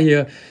of power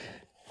here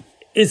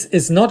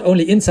is not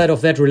only inside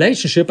of that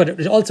relationship, but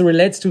it also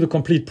relates to the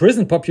complete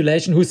prison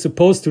population, who's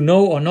supposed to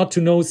know or not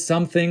to know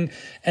something,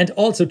 and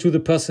also to the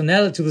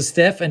personnel, to the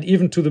staff, and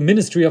even to the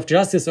Ministry of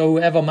Justice or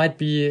whoever might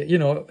be,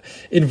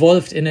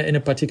 involved in a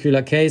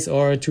particular case,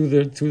 or to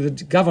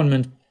the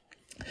government.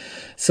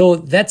 So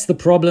that's the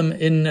problem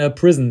in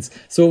prisons.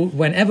 So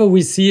whenever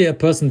we see a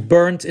person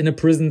burnt in a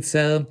prison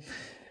cell,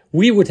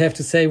 we would have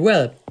to say,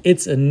 well,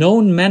 it's a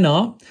known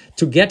manner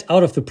to get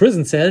out of the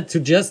prison cell, to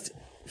just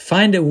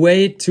find a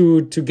way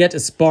to get a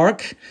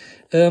spark,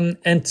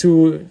 and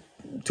to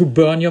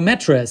burn your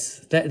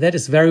mattress. That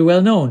is very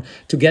well known.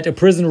 To get a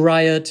prison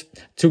riot,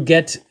 to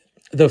get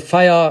the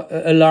fire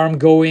alarm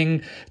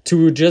going,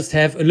 to just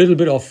have a little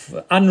bit of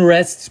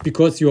unrest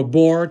because you're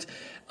bored,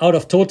 out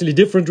of totally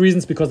different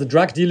reasons, because the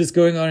drug deal is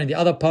going on in the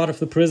other part of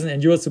the prison,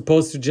 and you're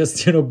supposed to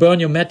just, burn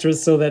your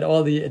mattress so that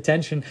all the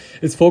attention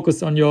is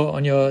focused on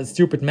your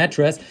stupid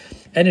mattress.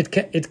 And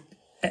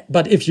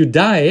but if you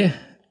die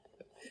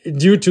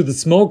due to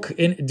smoke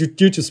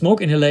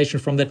inhalation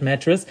from that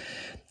mattress,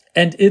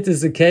 and it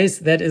is a case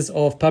that is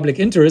of public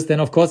interest,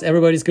 then of course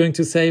everybody's going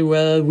to say,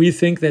 well, we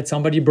think that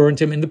somebody burned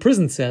him in the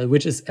prison cell,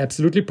 which is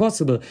absolutely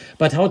possible.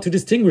 But how to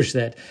distinguish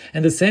that?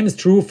 And the same is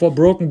true for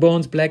broken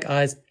bones, black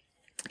eyes,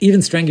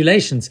 even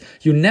strangulations.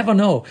 You never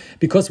know,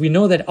 because we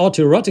know that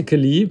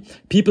autoerotically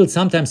people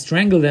sometimes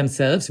strangle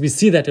themselves. We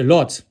see that a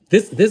lot.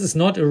 This is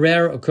not a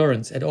rare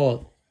occurrence at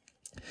all.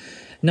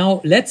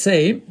 Now, let's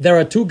say there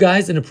are two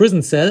guys in a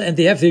prison cell and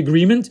they have the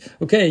agreement,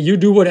 okay, you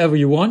do whatever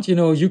you want.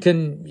 You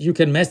can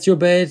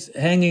masturbate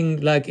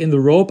hanging like in the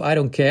rope. I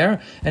don't care.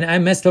 And I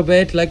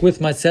masturbate like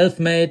with my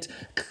self-made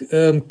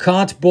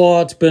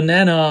cardboard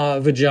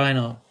banana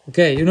vagina.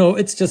 Okay.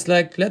 It's just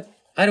like,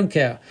 I don't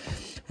care.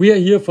 We are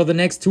here for the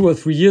next 2 or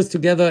 3 years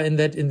together in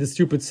the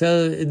stupid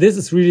cell. This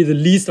is really the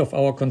least of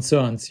our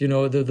concerns,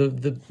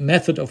 the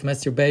method of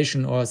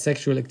masturbation or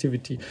sexual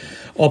activity,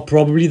 or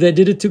probably they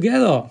did it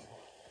together.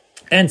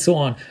 And so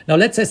on. Now,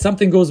 let's say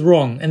something goes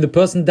wrong and the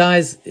person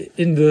dies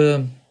in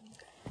the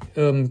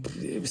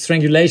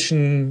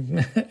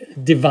strangulation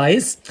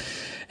device,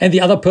 and the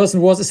other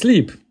person was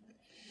asleep.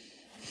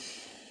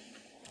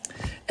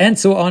 And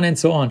so on and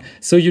so on.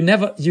 So you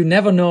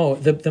never know.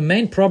 The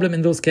main problem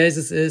in those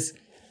cases is,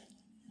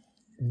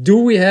 do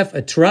we have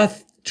a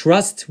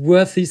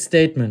trustworthy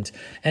statement?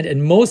 And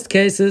in most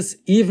cases,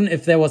 even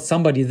if there was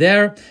somebody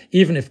there,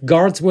 even if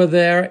guards were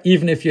there,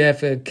 even if you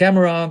have a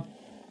camera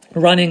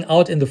running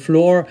out in the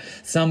floor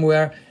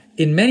somewhere,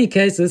 in many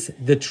cases,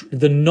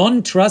 the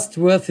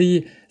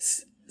non-trustworthy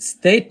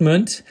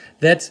statement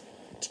that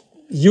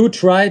you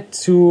try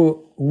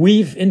to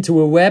weave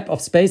into a web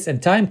of space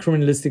and time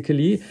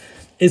criminalistically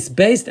is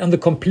based on the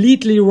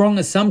completely wrong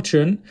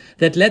assumption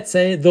that, let's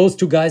say, those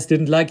two guys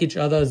didn't like each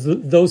other,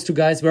 those two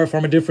guys were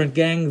from a different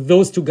gang,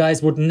 those two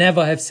guys would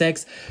never have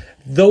sex,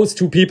 those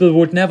two people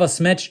would never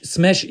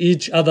smash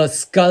each other's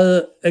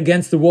skull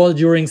against the wall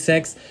during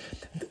sex,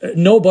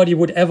 nobody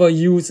would ever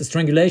use a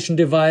strangulation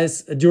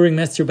device during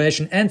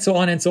masturbation, and so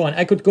on and so on.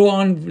 I could go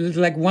on with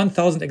like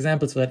 1,000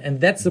 examples for that.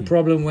 And that's the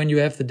problem when you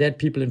have the dead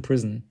people in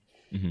prison.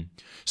 Mm-hmm.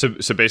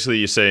 So basically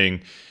you're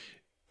saying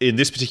in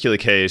this particular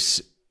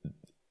case,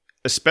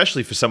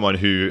 especially for someone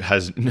who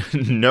has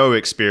no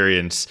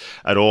experience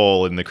at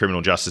all in the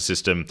criminal justice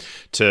system,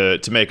 to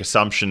make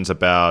assumptions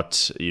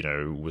about,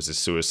 was this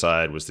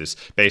suicide? Was this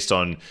based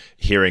on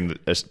hearing that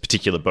a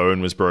particular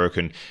bone was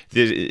broken?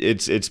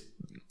 It's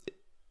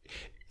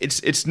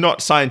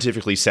not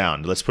scientifically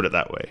sound. Let's put it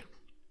that way.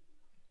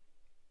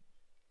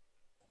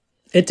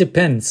 It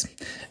depends.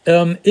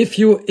 If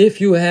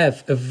you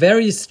have a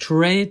very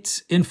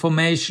straight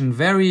information,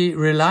 very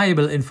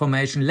reliable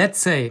information, let's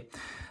say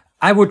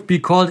I would be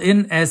called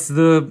in as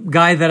the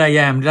guy that I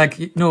am. Like,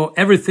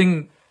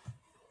 everything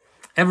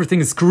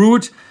is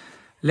screwed.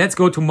 Let's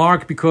go to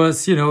Mark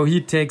because, he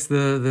takes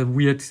the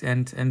weird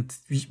and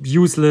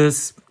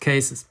useless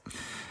cases.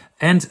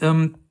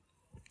 And,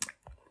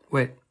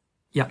 wait,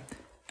 yeah.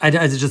 I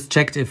just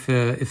checked if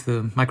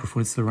the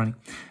microphone is still running.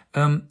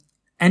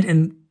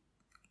 And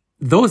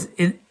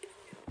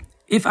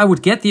if I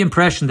would get the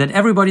impression that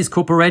everybody's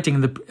cooperating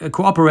in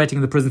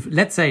the prison,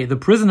 let's say the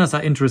prisoners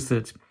are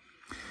interested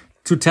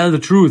to tell the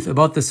truth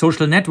about the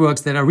social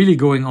networks that are really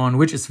going on,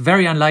 which is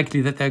very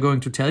unlikely that they're going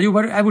to tell you,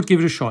 but I would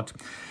give it a shot.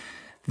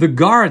 The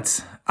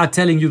guards are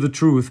telling you the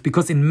truth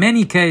because in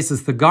many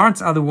cases, the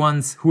guards are the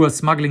ones who are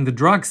smuggling the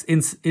drugs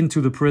into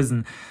the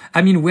prison.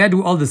 I mean, where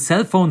do all the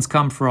cell phones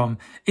come from?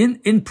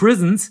 In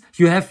prisons,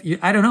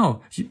 I don't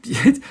know.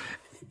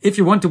 If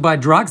you want to buy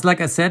drugs, like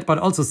I said, but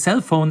also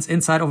cell phones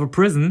inside of a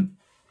prison,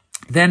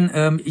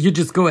 then you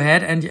just go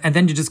ahead and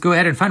then you just go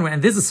ahead and find one.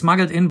 And this is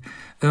smuggled in.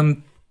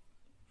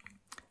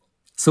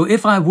 So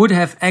if I would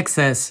have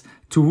access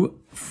to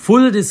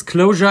full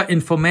disclosure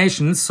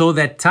information so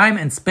that time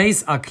and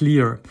space are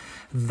clear,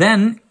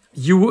 then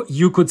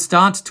you could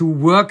start to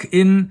work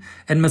in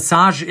and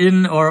massage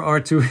in or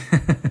to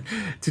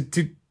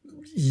to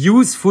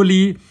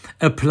usefully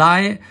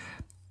apply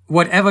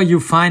whatever you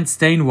find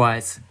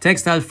stain-wise.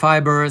 Textile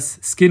fibers,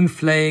 skin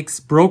flakes,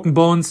 broken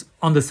bones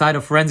on the side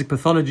of forensic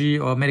pathology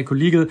or medical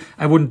legal.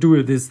 I wouldn't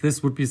do this.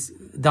 This would be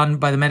done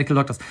by the medical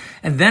doctors.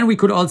 And then we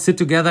could all sit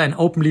together and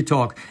openly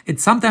talk.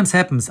 It sometimes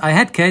happens. I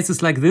had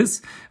cases like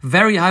this,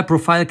 very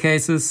high-profile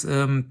cases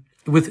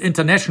with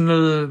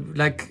international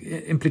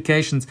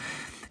implications,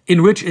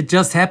 in which it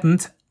just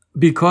happened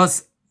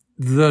because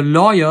the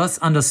lawyers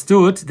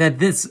understood that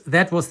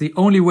that was the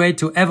only way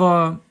to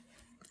ever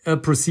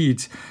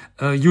proceed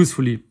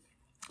usefully.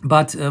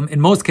 But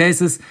in most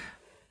cases,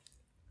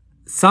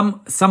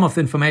 some of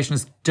the information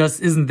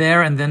just isn't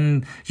there, and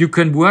then you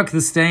can work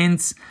the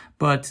stains.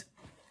 But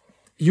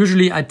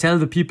usually I tell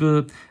the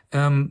people,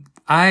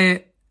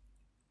 I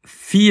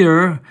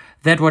fear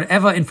that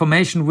whatever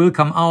information will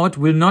come out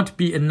will not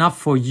be enough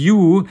for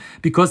you,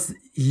 because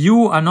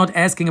you are not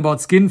asking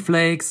about skin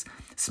flakes,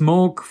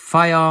 smoke,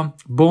 fire,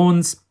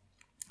 bones,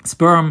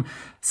 sperm,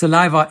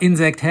 saliva,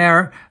 insect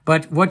hair.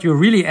 But what you're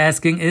really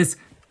asking is,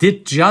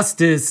 did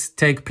justice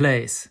take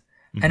place?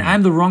 Mm-hmm. And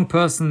I'm the wrong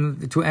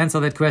person to answer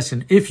that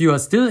question. If you are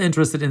still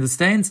interested in the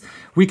stains,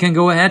 we can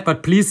go ahead,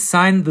 but please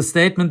sign the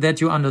statement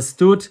that you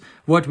understood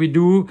what we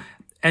do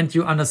and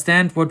you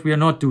understand what we are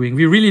not doing.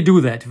 We really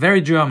do that.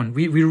 Very German.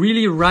 We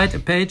really write a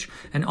page,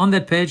 and on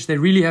that page, they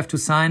really have to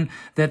sign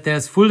that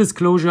there's full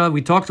disclosure.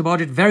 We talked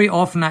about it. Very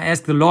often I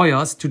ask the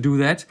lawyers to do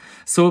that.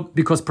 So,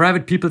 because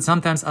private people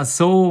sometimes are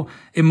so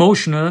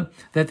emotional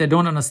that they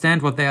don't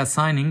understand what they are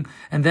signing.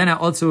 And then I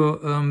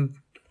also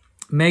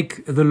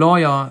make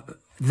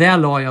their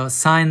lawyer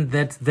sign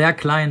that their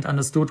client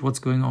understood what's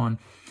going on.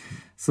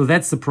 So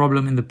that's the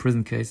problem in the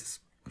prison cases.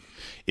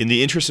 In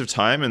the interest of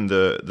time and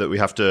that we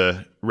have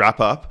to wrap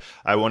up,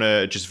 I want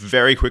to just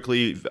very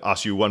quickly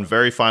ask you one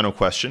very final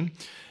question.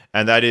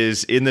 And that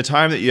is, in the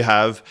time that you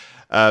have,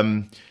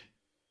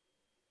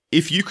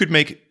 if you could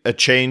make a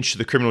change to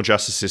the criminal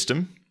justice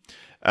system,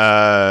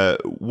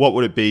 what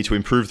would it be to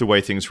improve the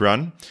way things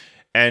run?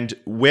 And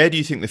where do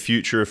you think the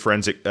future of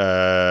forensic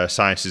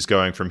science is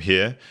going from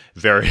here?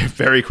 Very,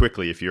 very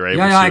quickly, if you're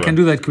able to. Yeah, I can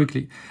do that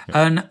quickly.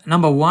 Yeah.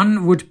 Number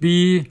one would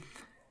be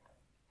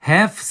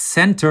have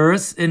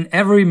centers in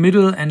every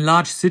middle and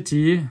large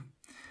city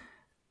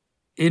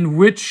in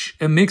which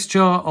a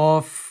mixture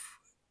of,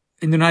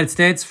 in the United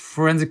States,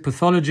 forensic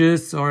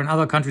pathologists, or in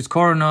other countries,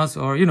 coroners,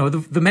 or,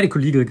 the medical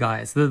legal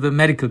guys, the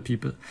medical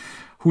people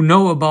who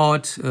know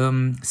about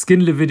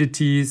skin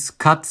lividities,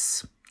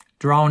 cuts,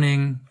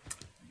 drowning,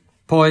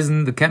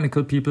 poison, the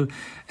chemical people,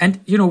 and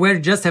where you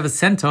just have a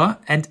center,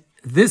 and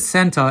this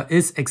center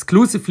is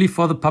exclusively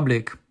for the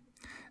public.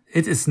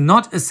 It is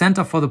not a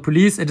center for the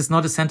police. It is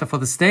not a center for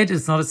the state.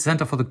 It's not a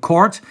center for the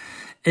court.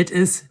 It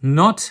is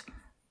not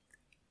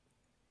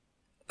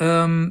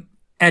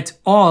at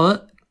all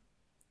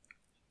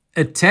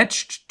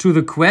attached to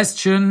the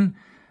question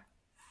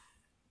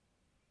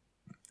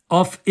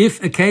of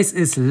if a case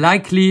is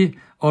likely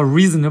or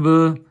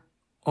reasonable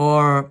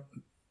or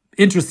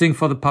interesting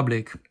for the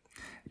public.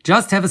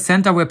 Just have a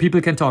center where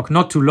people can talk.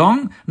 Not too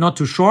long, not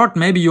too short.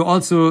 Maybe you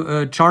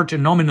also charge a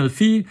nominal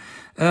fee,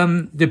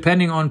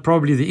 depending on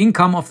probably the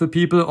income of the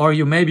people, or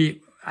you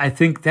maybe, I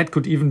think that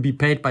could even be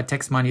paid by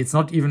tax money. It's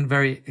not even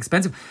very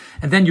expensive.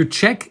 And then you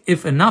check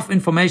if enough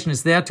information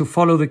is there to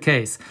follow the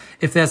case.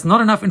 If there's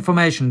not enough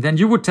information, then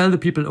you would tell the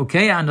people,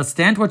 okay, I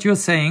understand what you're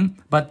saying,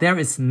 but there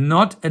is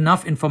not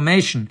enough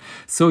information.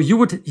 So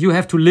you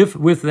have to live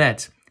with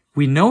that.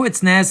 We know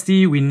it's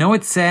nasty. We know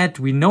it's sad.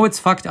 We know it's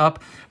fucked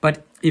up.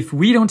 But if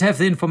we don't have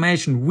the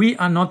information, we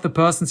are not the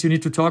persons you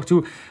need to talk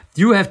to.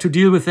 You have to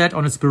deal with that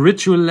on a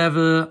spiritual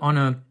level, on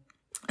a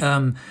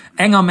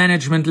anger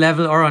management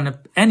level, or on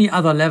any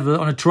other level,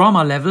 on a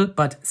trauma level.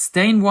 But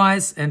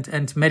stain-wise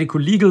and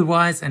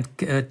medical-legal-wise and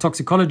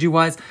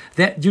toxicology-wise,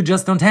 that you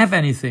just don't have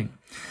anything.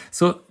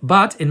 So,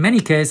 but in many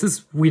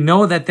cases, we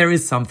know that there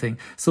is something.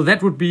 So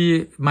that would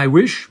be my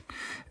wish,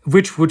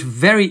 which would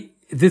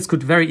this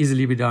could very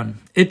easily be done.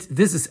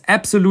 This is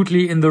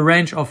absolutely in the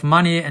range of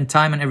money and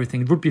time and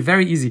everything. It would be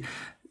very easy.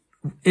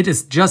 It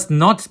is just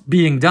not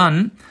being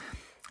done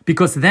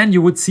because then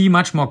you would see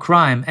much more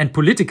crime. And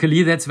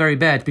politically, that's very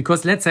bad.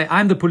 Because let's say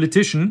I'm the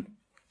politician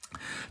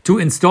to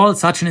install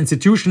such an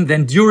institution,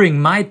 then during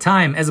my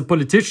time as a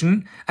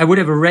politician, I would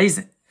have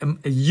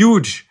a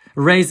huge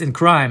raise in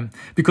crime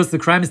because the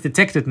crime is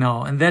detected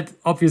now. And that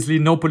obviously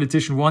no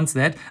politician wants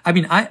that. I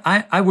mean,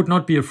 I would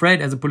not be afraid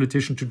as a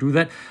politician to do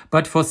that.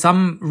 But for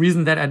some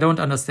reason that I don't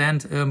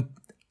understand,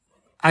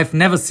 I've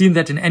never seen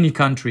that in any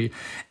country.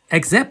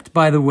 Except,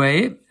 by the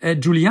way,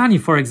 Giuliani,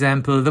 for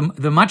example,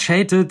 the much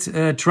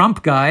hated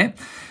Trump guy.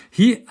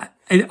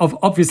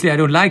 Obviously I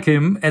don't like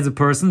him as a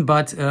person,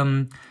 but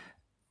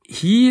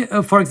he,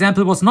 for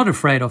example, was not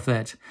afraid of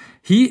that.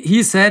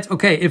 He said,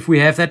 okay, if we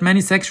have that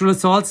many sexual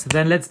assaults,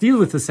 then let's deal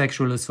with the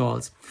sexual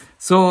assaults.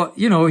 So,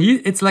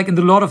 it's like in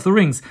the Lord of the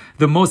Rings.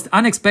 The most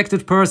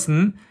unexpected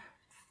person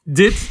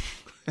did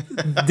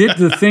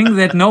the thing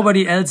that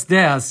nobody else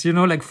dares,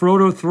 like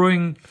Frodo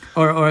throwing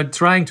or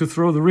trying to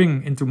throw the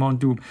ring into Mount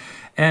Doom.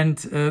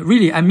 And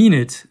really, I mean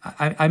it.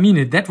 I mean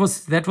it. That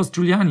was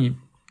Giuliani.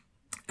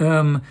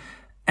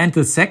 And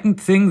the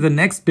second thing, the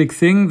next big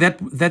thing,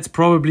 that's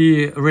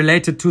probably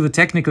related to the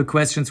technical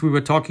questions we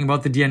were talking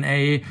about, the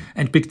DNA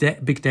and big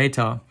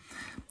data.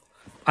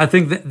 I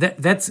think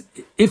that's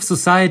if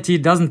society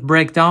doesn't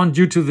break down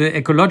due to the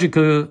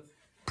ecological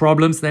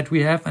problems that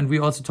we have, and we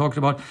also talked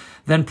about,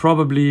 then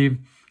probably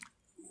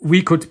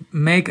we could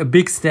make a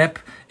big step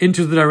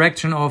into the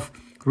direction of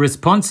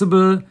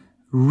responsible,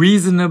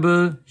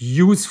 reasonable,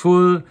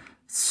 useful,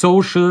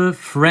 social,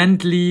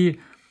 friendly,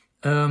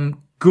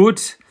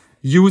 good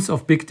use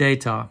of big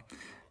data.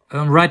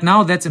 Right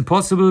now, that's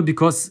impossible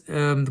because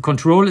the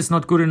control is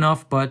not good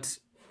enough, but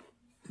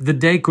the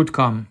day could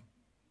come.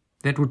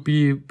 That would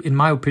be, in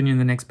my opinion,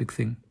 the next big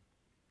thing.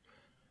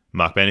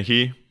 Mark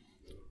Benecke,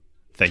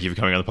 thank you for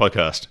coming on the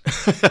podcast.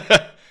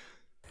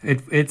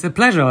 It's a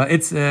pleasure.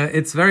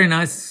 It's very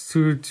nice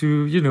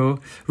to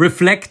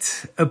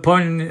reflect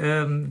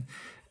upon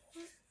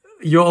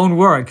your own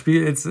work.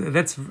 It's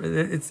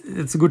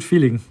a good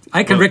feeling.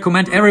 I can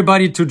recommend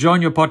everybody to join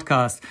your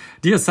podcast.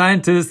 Dear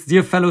scientists,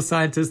 dear fellow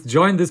scientists,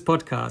 join this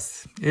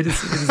podcast. It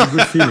is a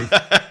good feeling.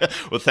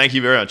 Well, thank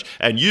you very much.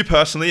 And you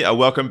personally are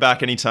welcome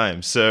back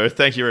anytime. So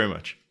thank you very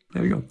much.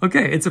 There we go.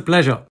 Okay, it's a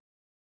pleasure.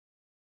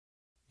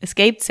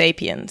 Escaped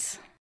Sapiens.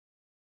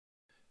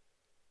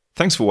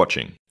 Thanks for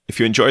watching. If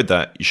you enjoyed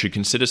that, you should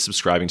consider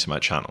subscribing to my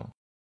channel.